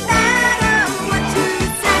 doesn't matter what you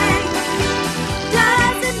say,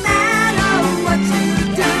 doesn't matter what you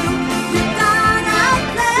do, you gotta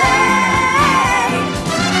play.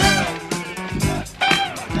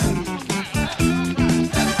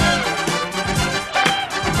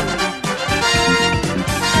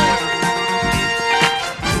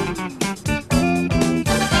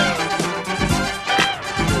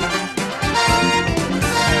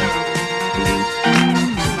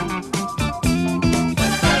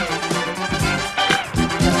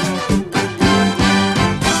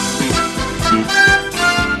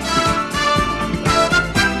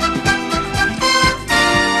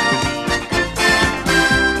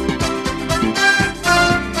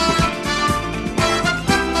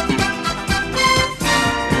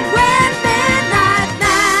 When midnight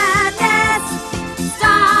madness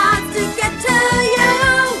starts to get to you,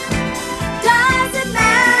 doesn't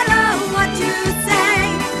matter what you say,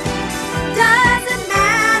 doesn't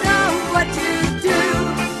matter what you do,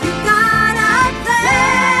 you gotta play.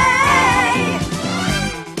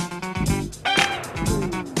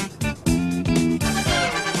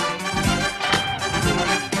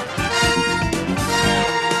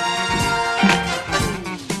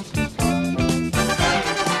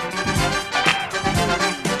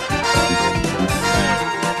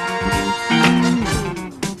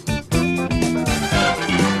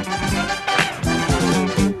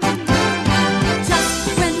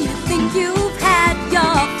 Just when you think you've had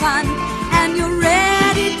your fun and you're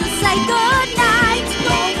ready to say goodnight,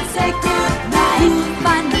 don't say goodnight. You'll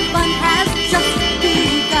find the fun has just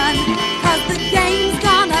begun, 'cause the game's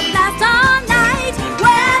gonna last all night.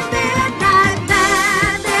 When midnight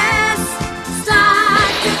madness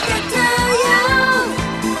starts to get to you,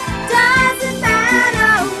 doesn't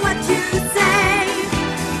matter what you say,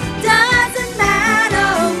 doesn't matter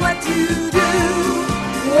what you do.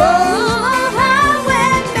 Whoa,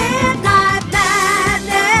 when midnight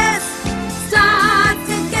madness starts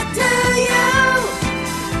to get to you,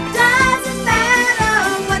 doesn't matter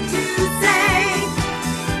what you say,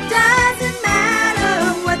 doesn't matter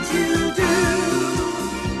what you do.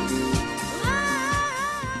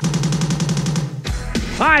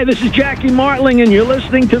 Hi, this is Jackie Martling, and you're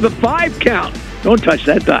listening to The 5 Count. Don't touch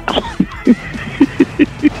that dial.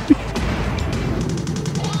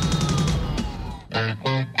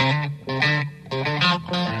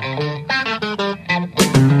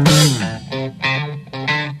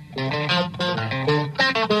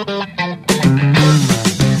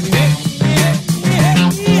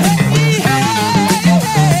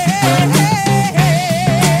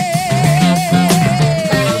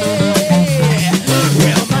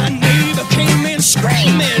 Well, my neighbor came in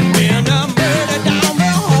screaming, been a murder down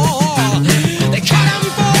the hall.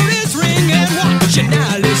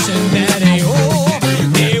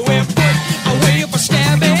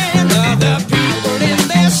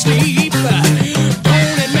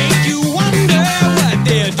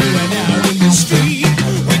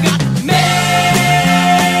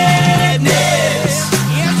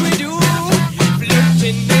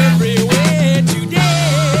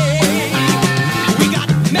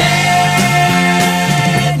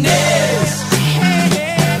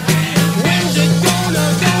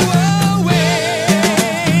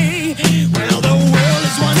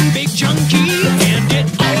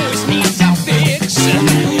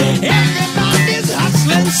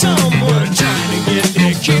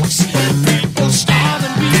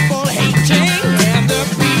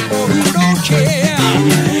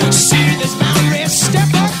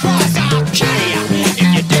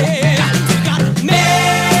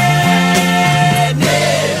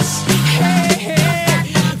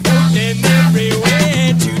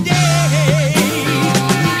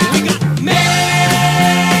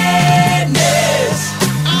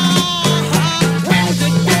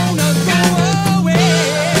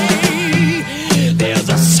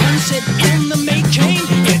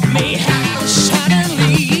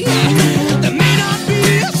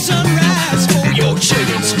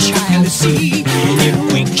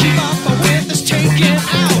 keep up with us taking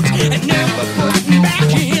out and never putting back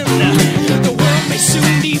in. The world may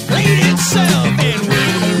soon deflate itself, and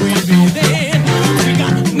where will we be then? We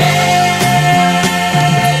got madness,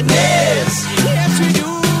 yes we do,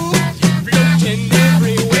 floating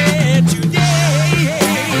everywhere today.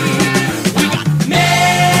 We got madness.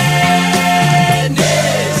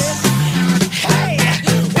 Hey,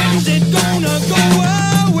 when's it gonna go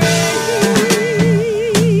away?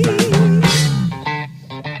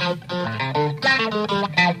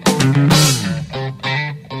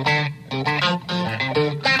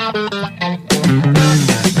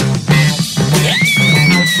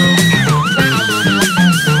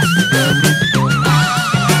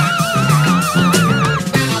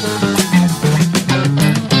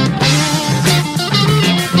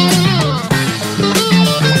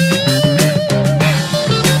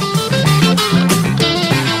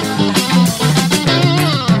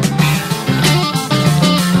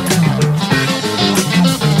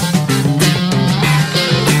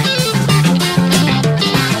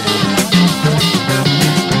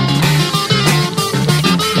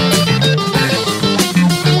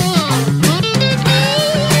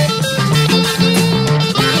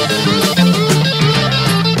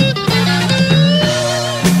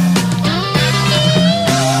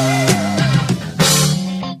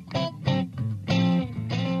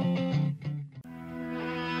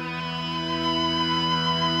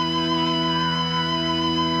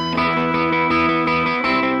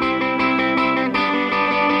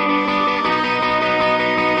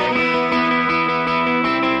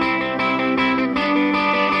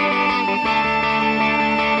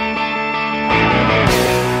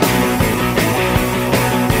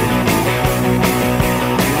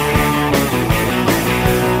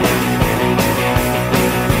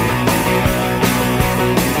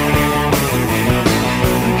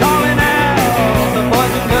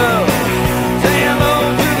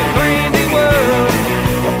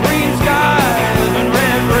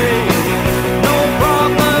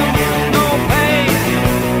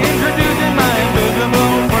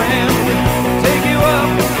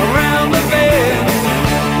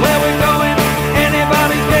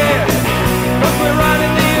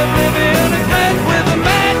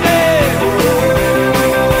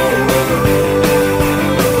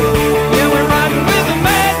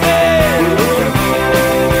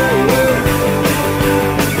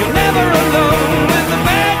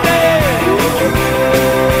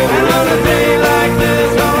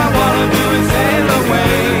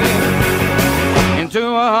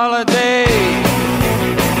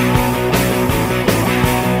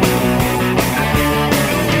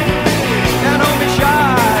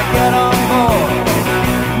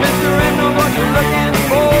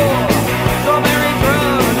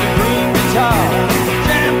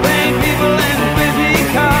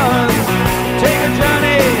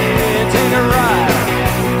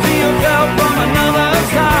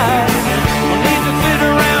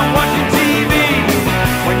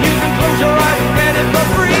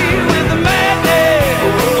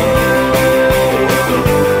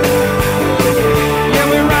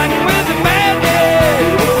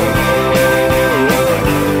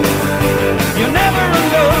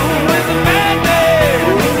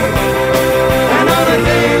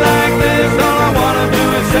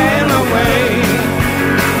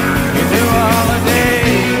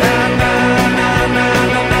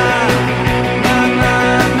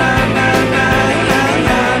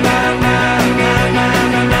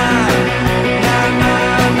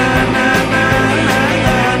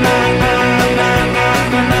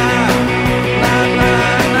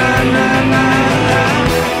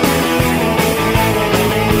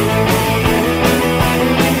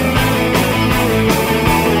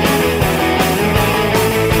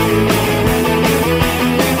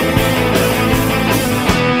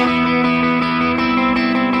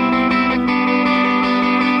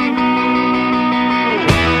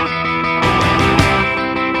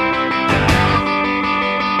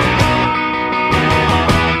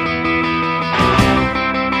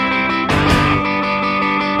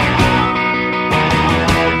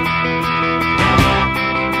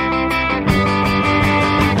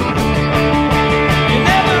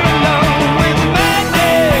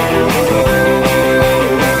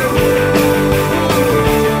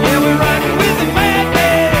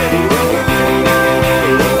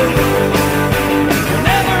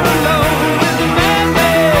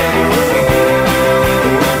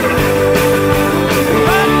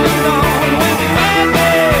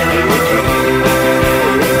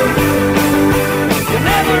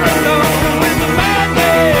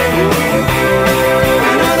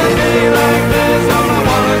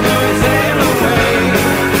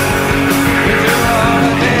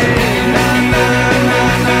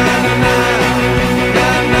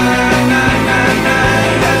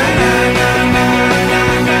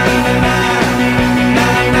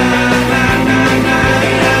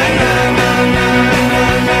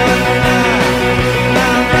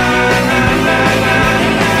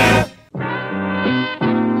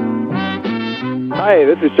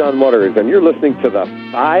 this is Sean Waters, and you're listening to the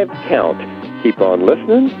 5 Count. Keep on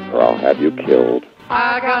listening, or I'll have you killed.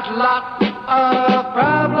 I got lots of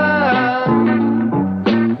problems.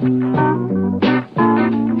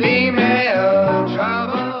 Female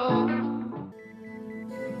trouble.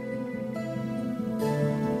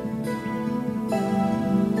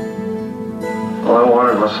 All I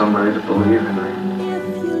wanted was somebody to believe in me.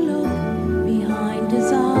 Behind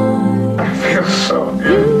his eyes, I feel so empty.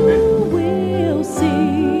 you will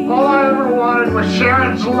see. All I ever wanted was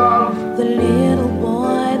Sharon's love. The little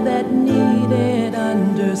boy that needed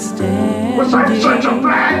understanding. Was that such a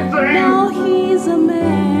bad thing? Now he's a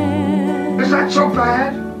man. Is that so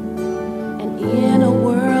bad? And in a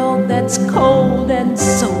world that's cold and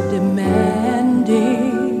so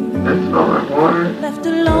demanding, That's all I wanted. left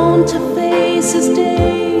alone to face his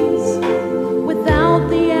days without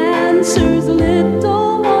the answers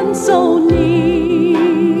little one so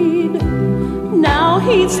need. Now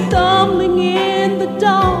he's stumbling in the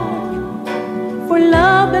dark for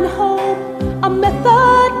love and hope, a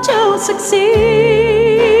method to succeed.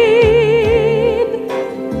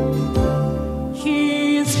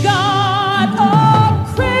 He's got a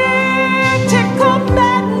critical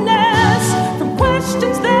madness from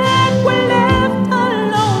questions that were left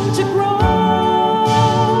alone to grow.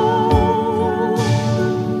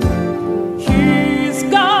 He's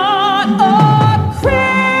got a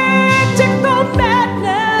critical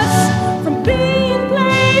madness from being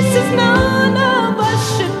places none of us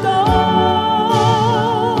should go.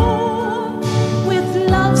 With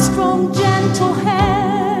love's strong, gentle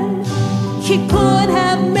hand, he could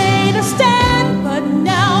have made a stand, but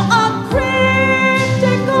now a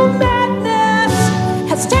critical madness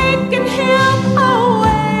has taken him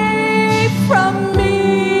away from me.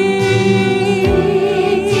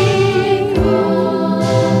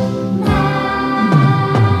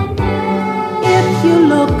 If you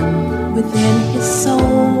look within his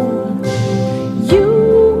soul, you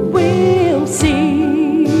will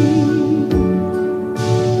see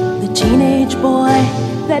the teenage boy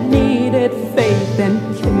that needed faith and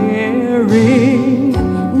caring.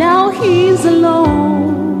 Now he's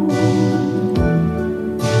alone,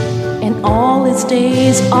 and all his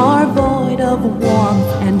days are void of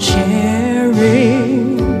warmth and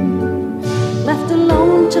sharing. Left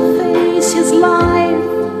alone to face his life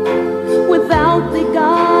without the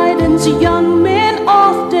guidance young men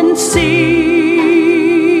often seek.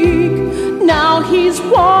 Now he's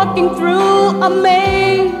walking through a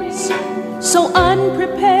maze, so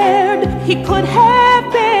unprepared he could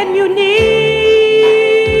have been unique.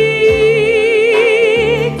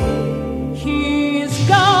 He's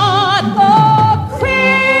got a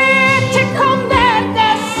critical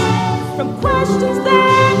madness from questions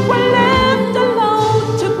that were left alone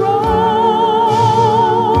to grow.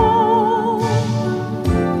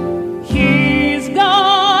 He's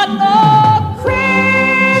got a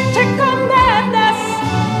critical madness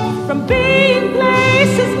from being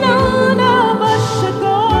places none of us should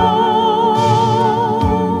go.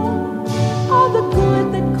 All the good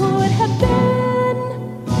that could have been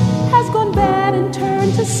has gone bad and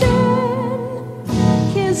turned to sin.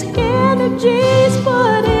 His energies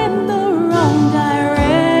put in the wrong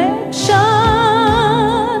direction.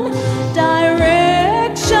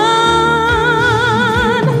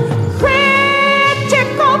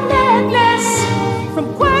 Critical madness from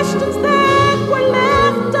questions that were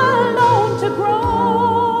left alone to grow.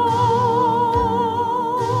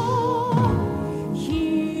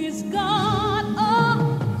 He's got a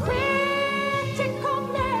critical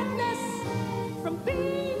madness from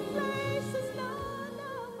being places none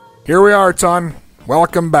of us. Here we are, Ton.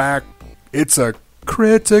 Welcome back. It's a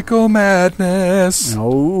critical madness.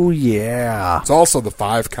 Oh, yeah. It's also the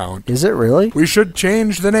 5 count. Is it really? We should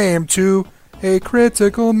change the name to a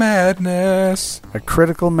critical madness. A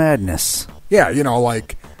critical madness. Yeah, you know,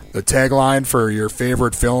 like the tagline for your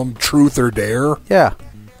favorite film, Truth or Dare. Yeah.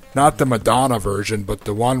 Not the Madonna version, but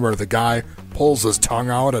the one where the guy pulls his tongue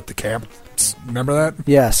out at the camp. Remember that?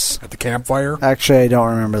 Yes. At the campfire? Actually, I don't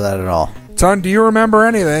remember that at all. Ton, do you remember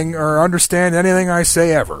anything or understand anything I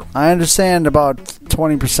say ever? I understand about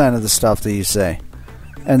 20% of the stuff that you say.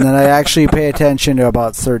 And then I actually pay attention to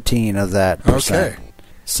about 13 of that percent. Okay.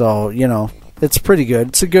 So, you know, it's pretty good.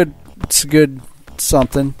 It's a good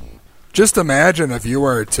something. Just imagine if you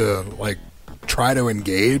were to, like, try to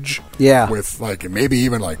engage with, like, maybe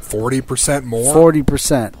even, like, 40% more.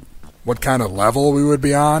 40%. What kind of level we would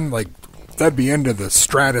be on? Like, that'd be into the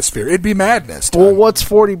stratosphere. It'd be madness. Ton. Well, what's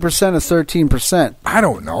 40% of 13%? I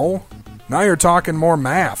don't know. Now you're talking more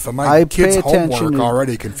math. My I kids' pay attention homework to-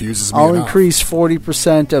 already confuses me I'll enough. increase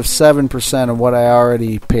 40% of 7% of what I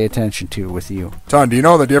already pay attention to with you. Ton, do you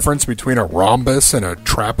know the difference between a rhombus and a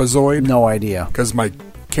trapezoid? No idea. Because my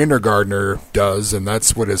kindergartner does, and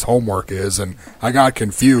that's what his homework is, and I got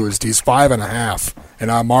confused. He's 5.5, and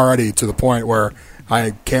I'm already to the point where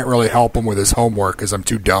I can't really help him with his homework because I'm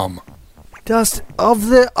too dumb. Dust, of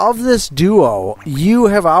this duo, you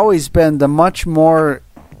have always been the much more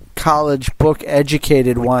college book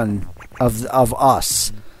educated one of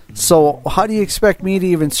us. So how do you expect me to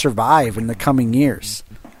even survive in the coming years?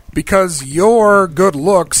 Because your good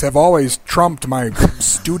looks have always trumped my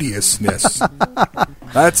studiousness.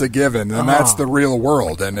 That's a given, and that's the real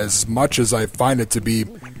world. And as much as I find it to be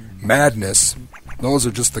madness, those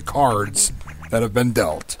are just the cards that have been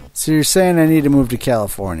dealt. So you're saying I need to move to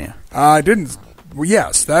California? I didn't. Well,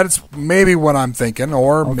 yes, that's maybe what I'm thinking.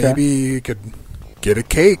 Or Okay. maybe you could get a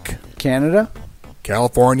cake. Canada?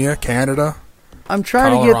 California, Canada. I'm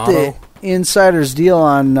trying Colorado. to get the insider's deal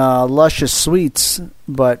on Luscious Sweets,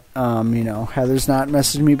 but, Heather's not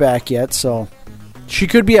messaged me back yet, so she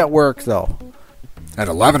could be at work, though. At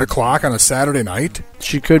 11 o'clock on a Saturday night?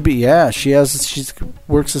 She could be, yeah. She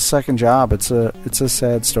works a second job. It's a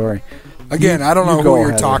sad story. Again, I don't know who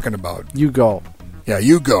you're talking about. You go. Yeah,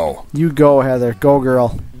 you go. You go, Heather. Go,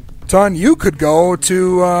 girl. Ton, you could go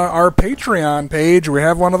to our Patreon page. We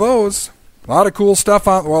have one of those. A lot of cool stuff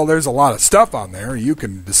on. Well, there's a lot of stuff on there. You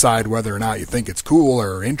can decide whether or not you think it's cool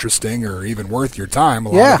or interesting or even worth your time. A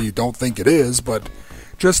lot of you don't think it is, but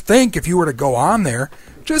just think if you were to go on there.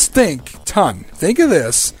 Just think, Ton. Think of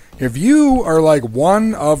this. If you are like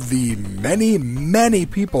one of the many, many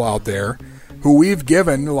people out there who we've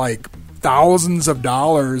given like thousands of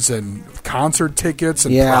dollars and concert tickets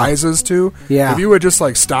and prizes to. Yeah. If you would just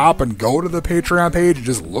like stop and go to the Patreon page and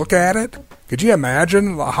just look at it, could you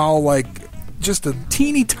imagine how like just the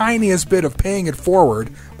teeny tiniest bit of paying it forward,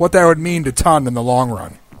 what that would mean to Ton in the long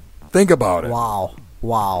run? Think about it.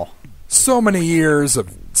 Wow. So many years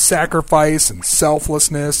of sacrifice and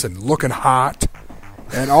selflessness and looking hot.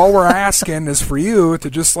 And all we're asking is for you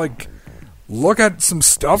to just like look at some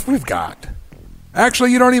stuff we've got.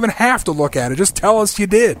 Actually, you don't even have to look at it. Just tell us you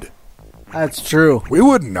did. That's true. We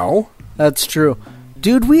wouldn't know. That's true.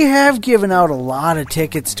 Dude, we have given out a lot of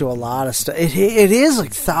tickets to a lot of stuff. It is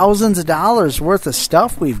like thousands of dollars worth of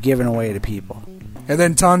stuff we've given away to people. And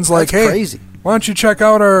then Ton's like, That's hey, crazy. Why don't you check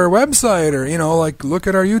out our website or, like look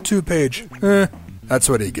at our YouTube page. That's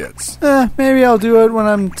what he gets. Maybe I'll do it when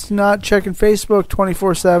I'm not checking Facebook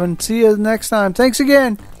 24/7. See you next time. Thanks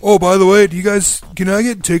again. Oh, by the way, can I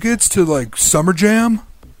get tickets to like Summer Jam?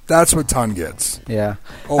 That's what Ton gets. Yeah.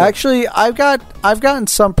 Oh. Actually, I've gotten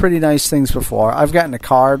some pretty nice things before. I've gotten a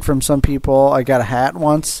card from some people. I got a hat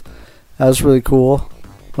once. That was really cool.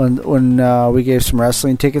 When we gave some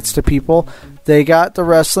wrestling tickets to people, they got the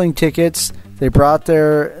wrestling tickets. They brought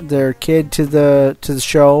their kid to the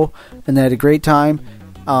show, and they had a great time.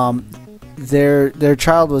 Their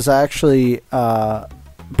child was actually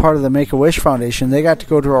part of the Make-A-Wish Foundation. They got to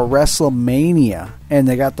go to a WrestleMania, and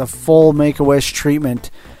they got the full Make-A-Wish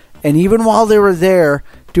treatment. And even while they were there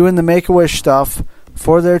doing the Make-A-Wish stuff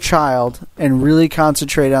for their child and really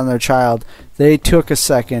concentrate on their child, they took a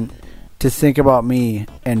second to think about me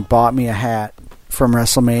and bought me a hat from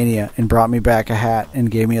WrestleMania and brought me back a hat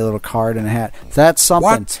and gave me a little card and a hat. That's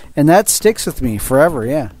something. What? And that sticks with me forever,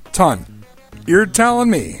 yeah. Ton, you're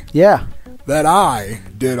telling me that I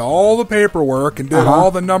did all the paperwork and did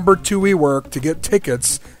all the number 2E work to get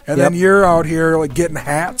tickets, and then you're out here like getting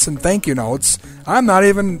hats and thank you notes. I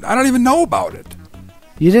don't even know about it.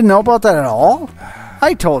 You didn't know about that at all?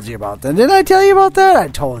 I told you about that. Didn't I tell you about that? I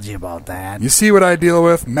told you about that. You see what I deal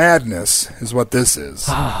with? Madness is what this is.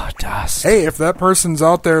 Oh, Dust. Hey, if that person's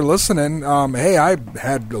out there listening, hey, I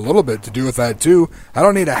had a little bit to do with that too. I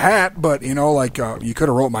don't need a hat, but you could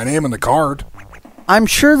have wrote my name on the card. I'm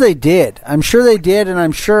sure they did. And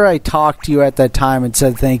I'm sure I talked to you at that time and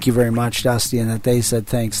said thank you very much, Dusty, and that they said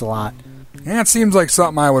thanks a lot. Yeah, it seems like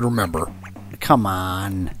something I would remember. Come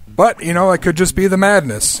on. But, it could just be the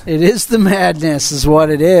madness. It is the madness is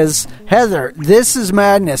what it is. Heather, this is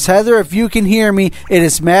madness. Heather, if you can hear me, it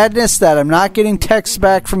is madness that I'm not getting texts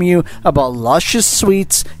back from you about Luscious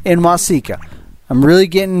Sweets in Waseca. I'm really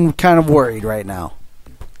getting kind of worried right now.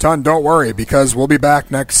 Ton, don't worry, because we'll be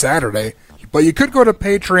back next Saturday. But you could go to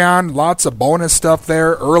Patreon, lots of bonus stuff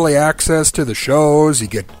there, early access to the shows. You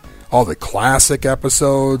get all the classic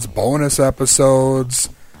episodes, bonus episodes,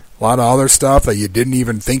 a lot of other stuff that you didn't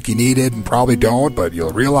even think you needed and probably don't, but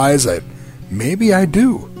you'll realize that maybe I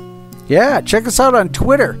do. Yeah, check us out on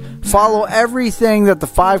Twitter. Follow everything that the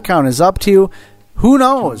 5 Count is up to. who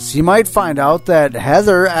knows? You might find out that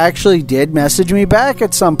Heather actually did message me back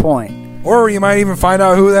at some point. Or you might even find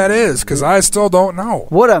out who that is, because I still don't know.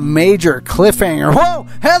 What a major cliffhanger. Whoa,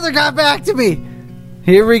 Heather got back to me.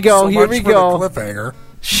 Here we go, here we go. The cliffhanger.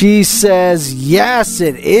 She says, yes,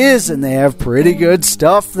 it is, and they have pretty good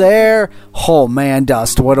stuff there. Oh, man,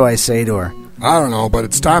 Dust, what do I say to her? I don't know, but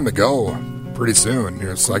it's time to go pretty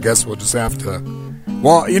soon. So I guess we'll just have to...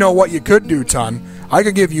 Well, you know what you could do, Ton? I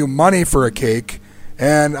could give you money for a cake,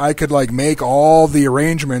 and I could, like, make all the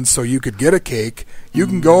arrangements so you could get a cake. You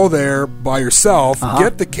can go there by yourself,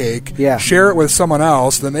 get the cake, share it with someone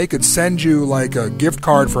else, then they could send you, like, a gift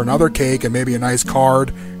card for another cake and maybe a nice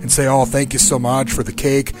card and say, oh, thank you so much for the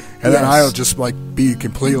cake, and then I'll just, like, be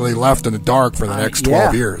completely left in the dark for the next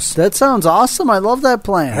 12 years. That sounds awesome. I love that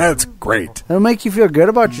plan. That's great. It'll make you feel good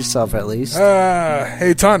about yourself, at least.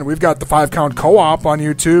 Hey, Ton, we've got the 5 Count Co-op on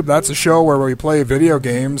YouTube. That's a show where we play video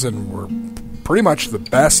games, and we're pretty much the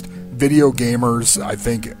best video gamers, I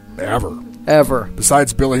think, ever.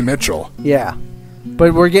 Besides Billy Mitchell. Yeah.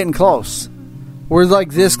 But we're getting close. We're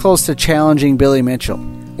like this close to challenging Billy Mitchell.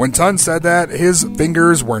 When Ton said that, his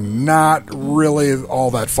fingers were not really all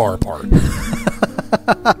that far apart.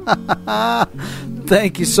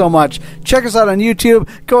 Thank you so much. Check us out on YouTube.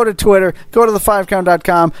 Go to Twitter. Go to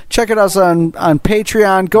the5count.com. Check it out on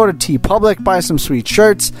Patreon. Go to TeePublic. Buy some sweet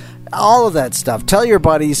shirts. All of that stuff. Tell your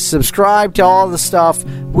buddies. Subscribe to all the stuff.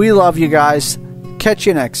 We love you guys. Catch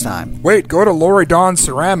you next time. Wait, go to Lori Dawn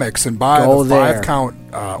Ceramics and buy the 5 Count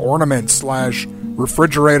ornament /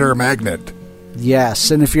 refrigerator magnet.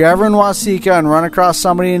 Yes, and if you're ever in Waseca and run across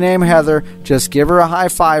somebody named Heather, just give her a high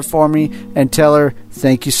five for me and tell her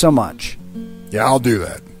thank you so much. Yeah, I'll do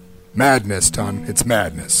that. Madness, Ton. It's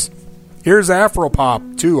madness. Here's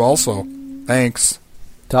Afropop, too, also. Thanks.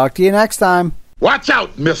 Talk to you next time. Watch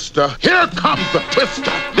out, mister. Here comes the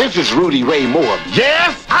twister. This is Rudy Ray Moore.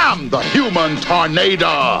 Yes, I'm the human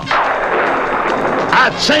tornado. I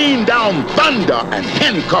chain down thunder and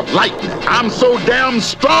handcuff lightning. I'm so damn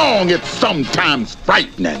strong, it's sometimes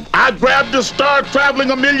frightening. I grabbed a star traveling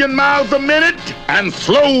 1,000,000 miles a minute and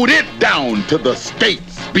slowed it down to the state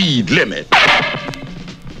speed limit.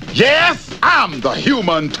 Yes, I'm the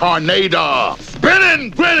human tornado. Spinning,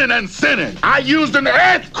 grinning, and sinning. I used an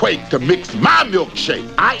earthquake to mix my milkshake.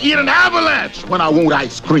 I eat an avalanche when I want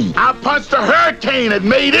ice cream. I punched a hurricane and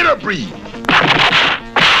made it a breeze.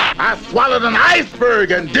 I swallowed an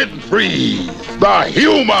iceberg and didn't freeze. The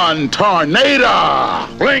human tornado.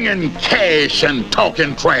 Flinging cash and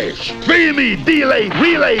talking trash. See me delayed,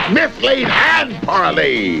 relayed, mislaid, and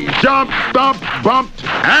parlayed. Jumped, thumped, bumped,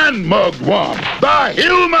 and mugwumped. The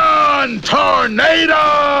human tornado.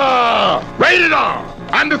 Rated R.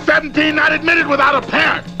 Under 17 not admitted without a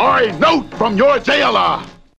parent or a note from your jailer.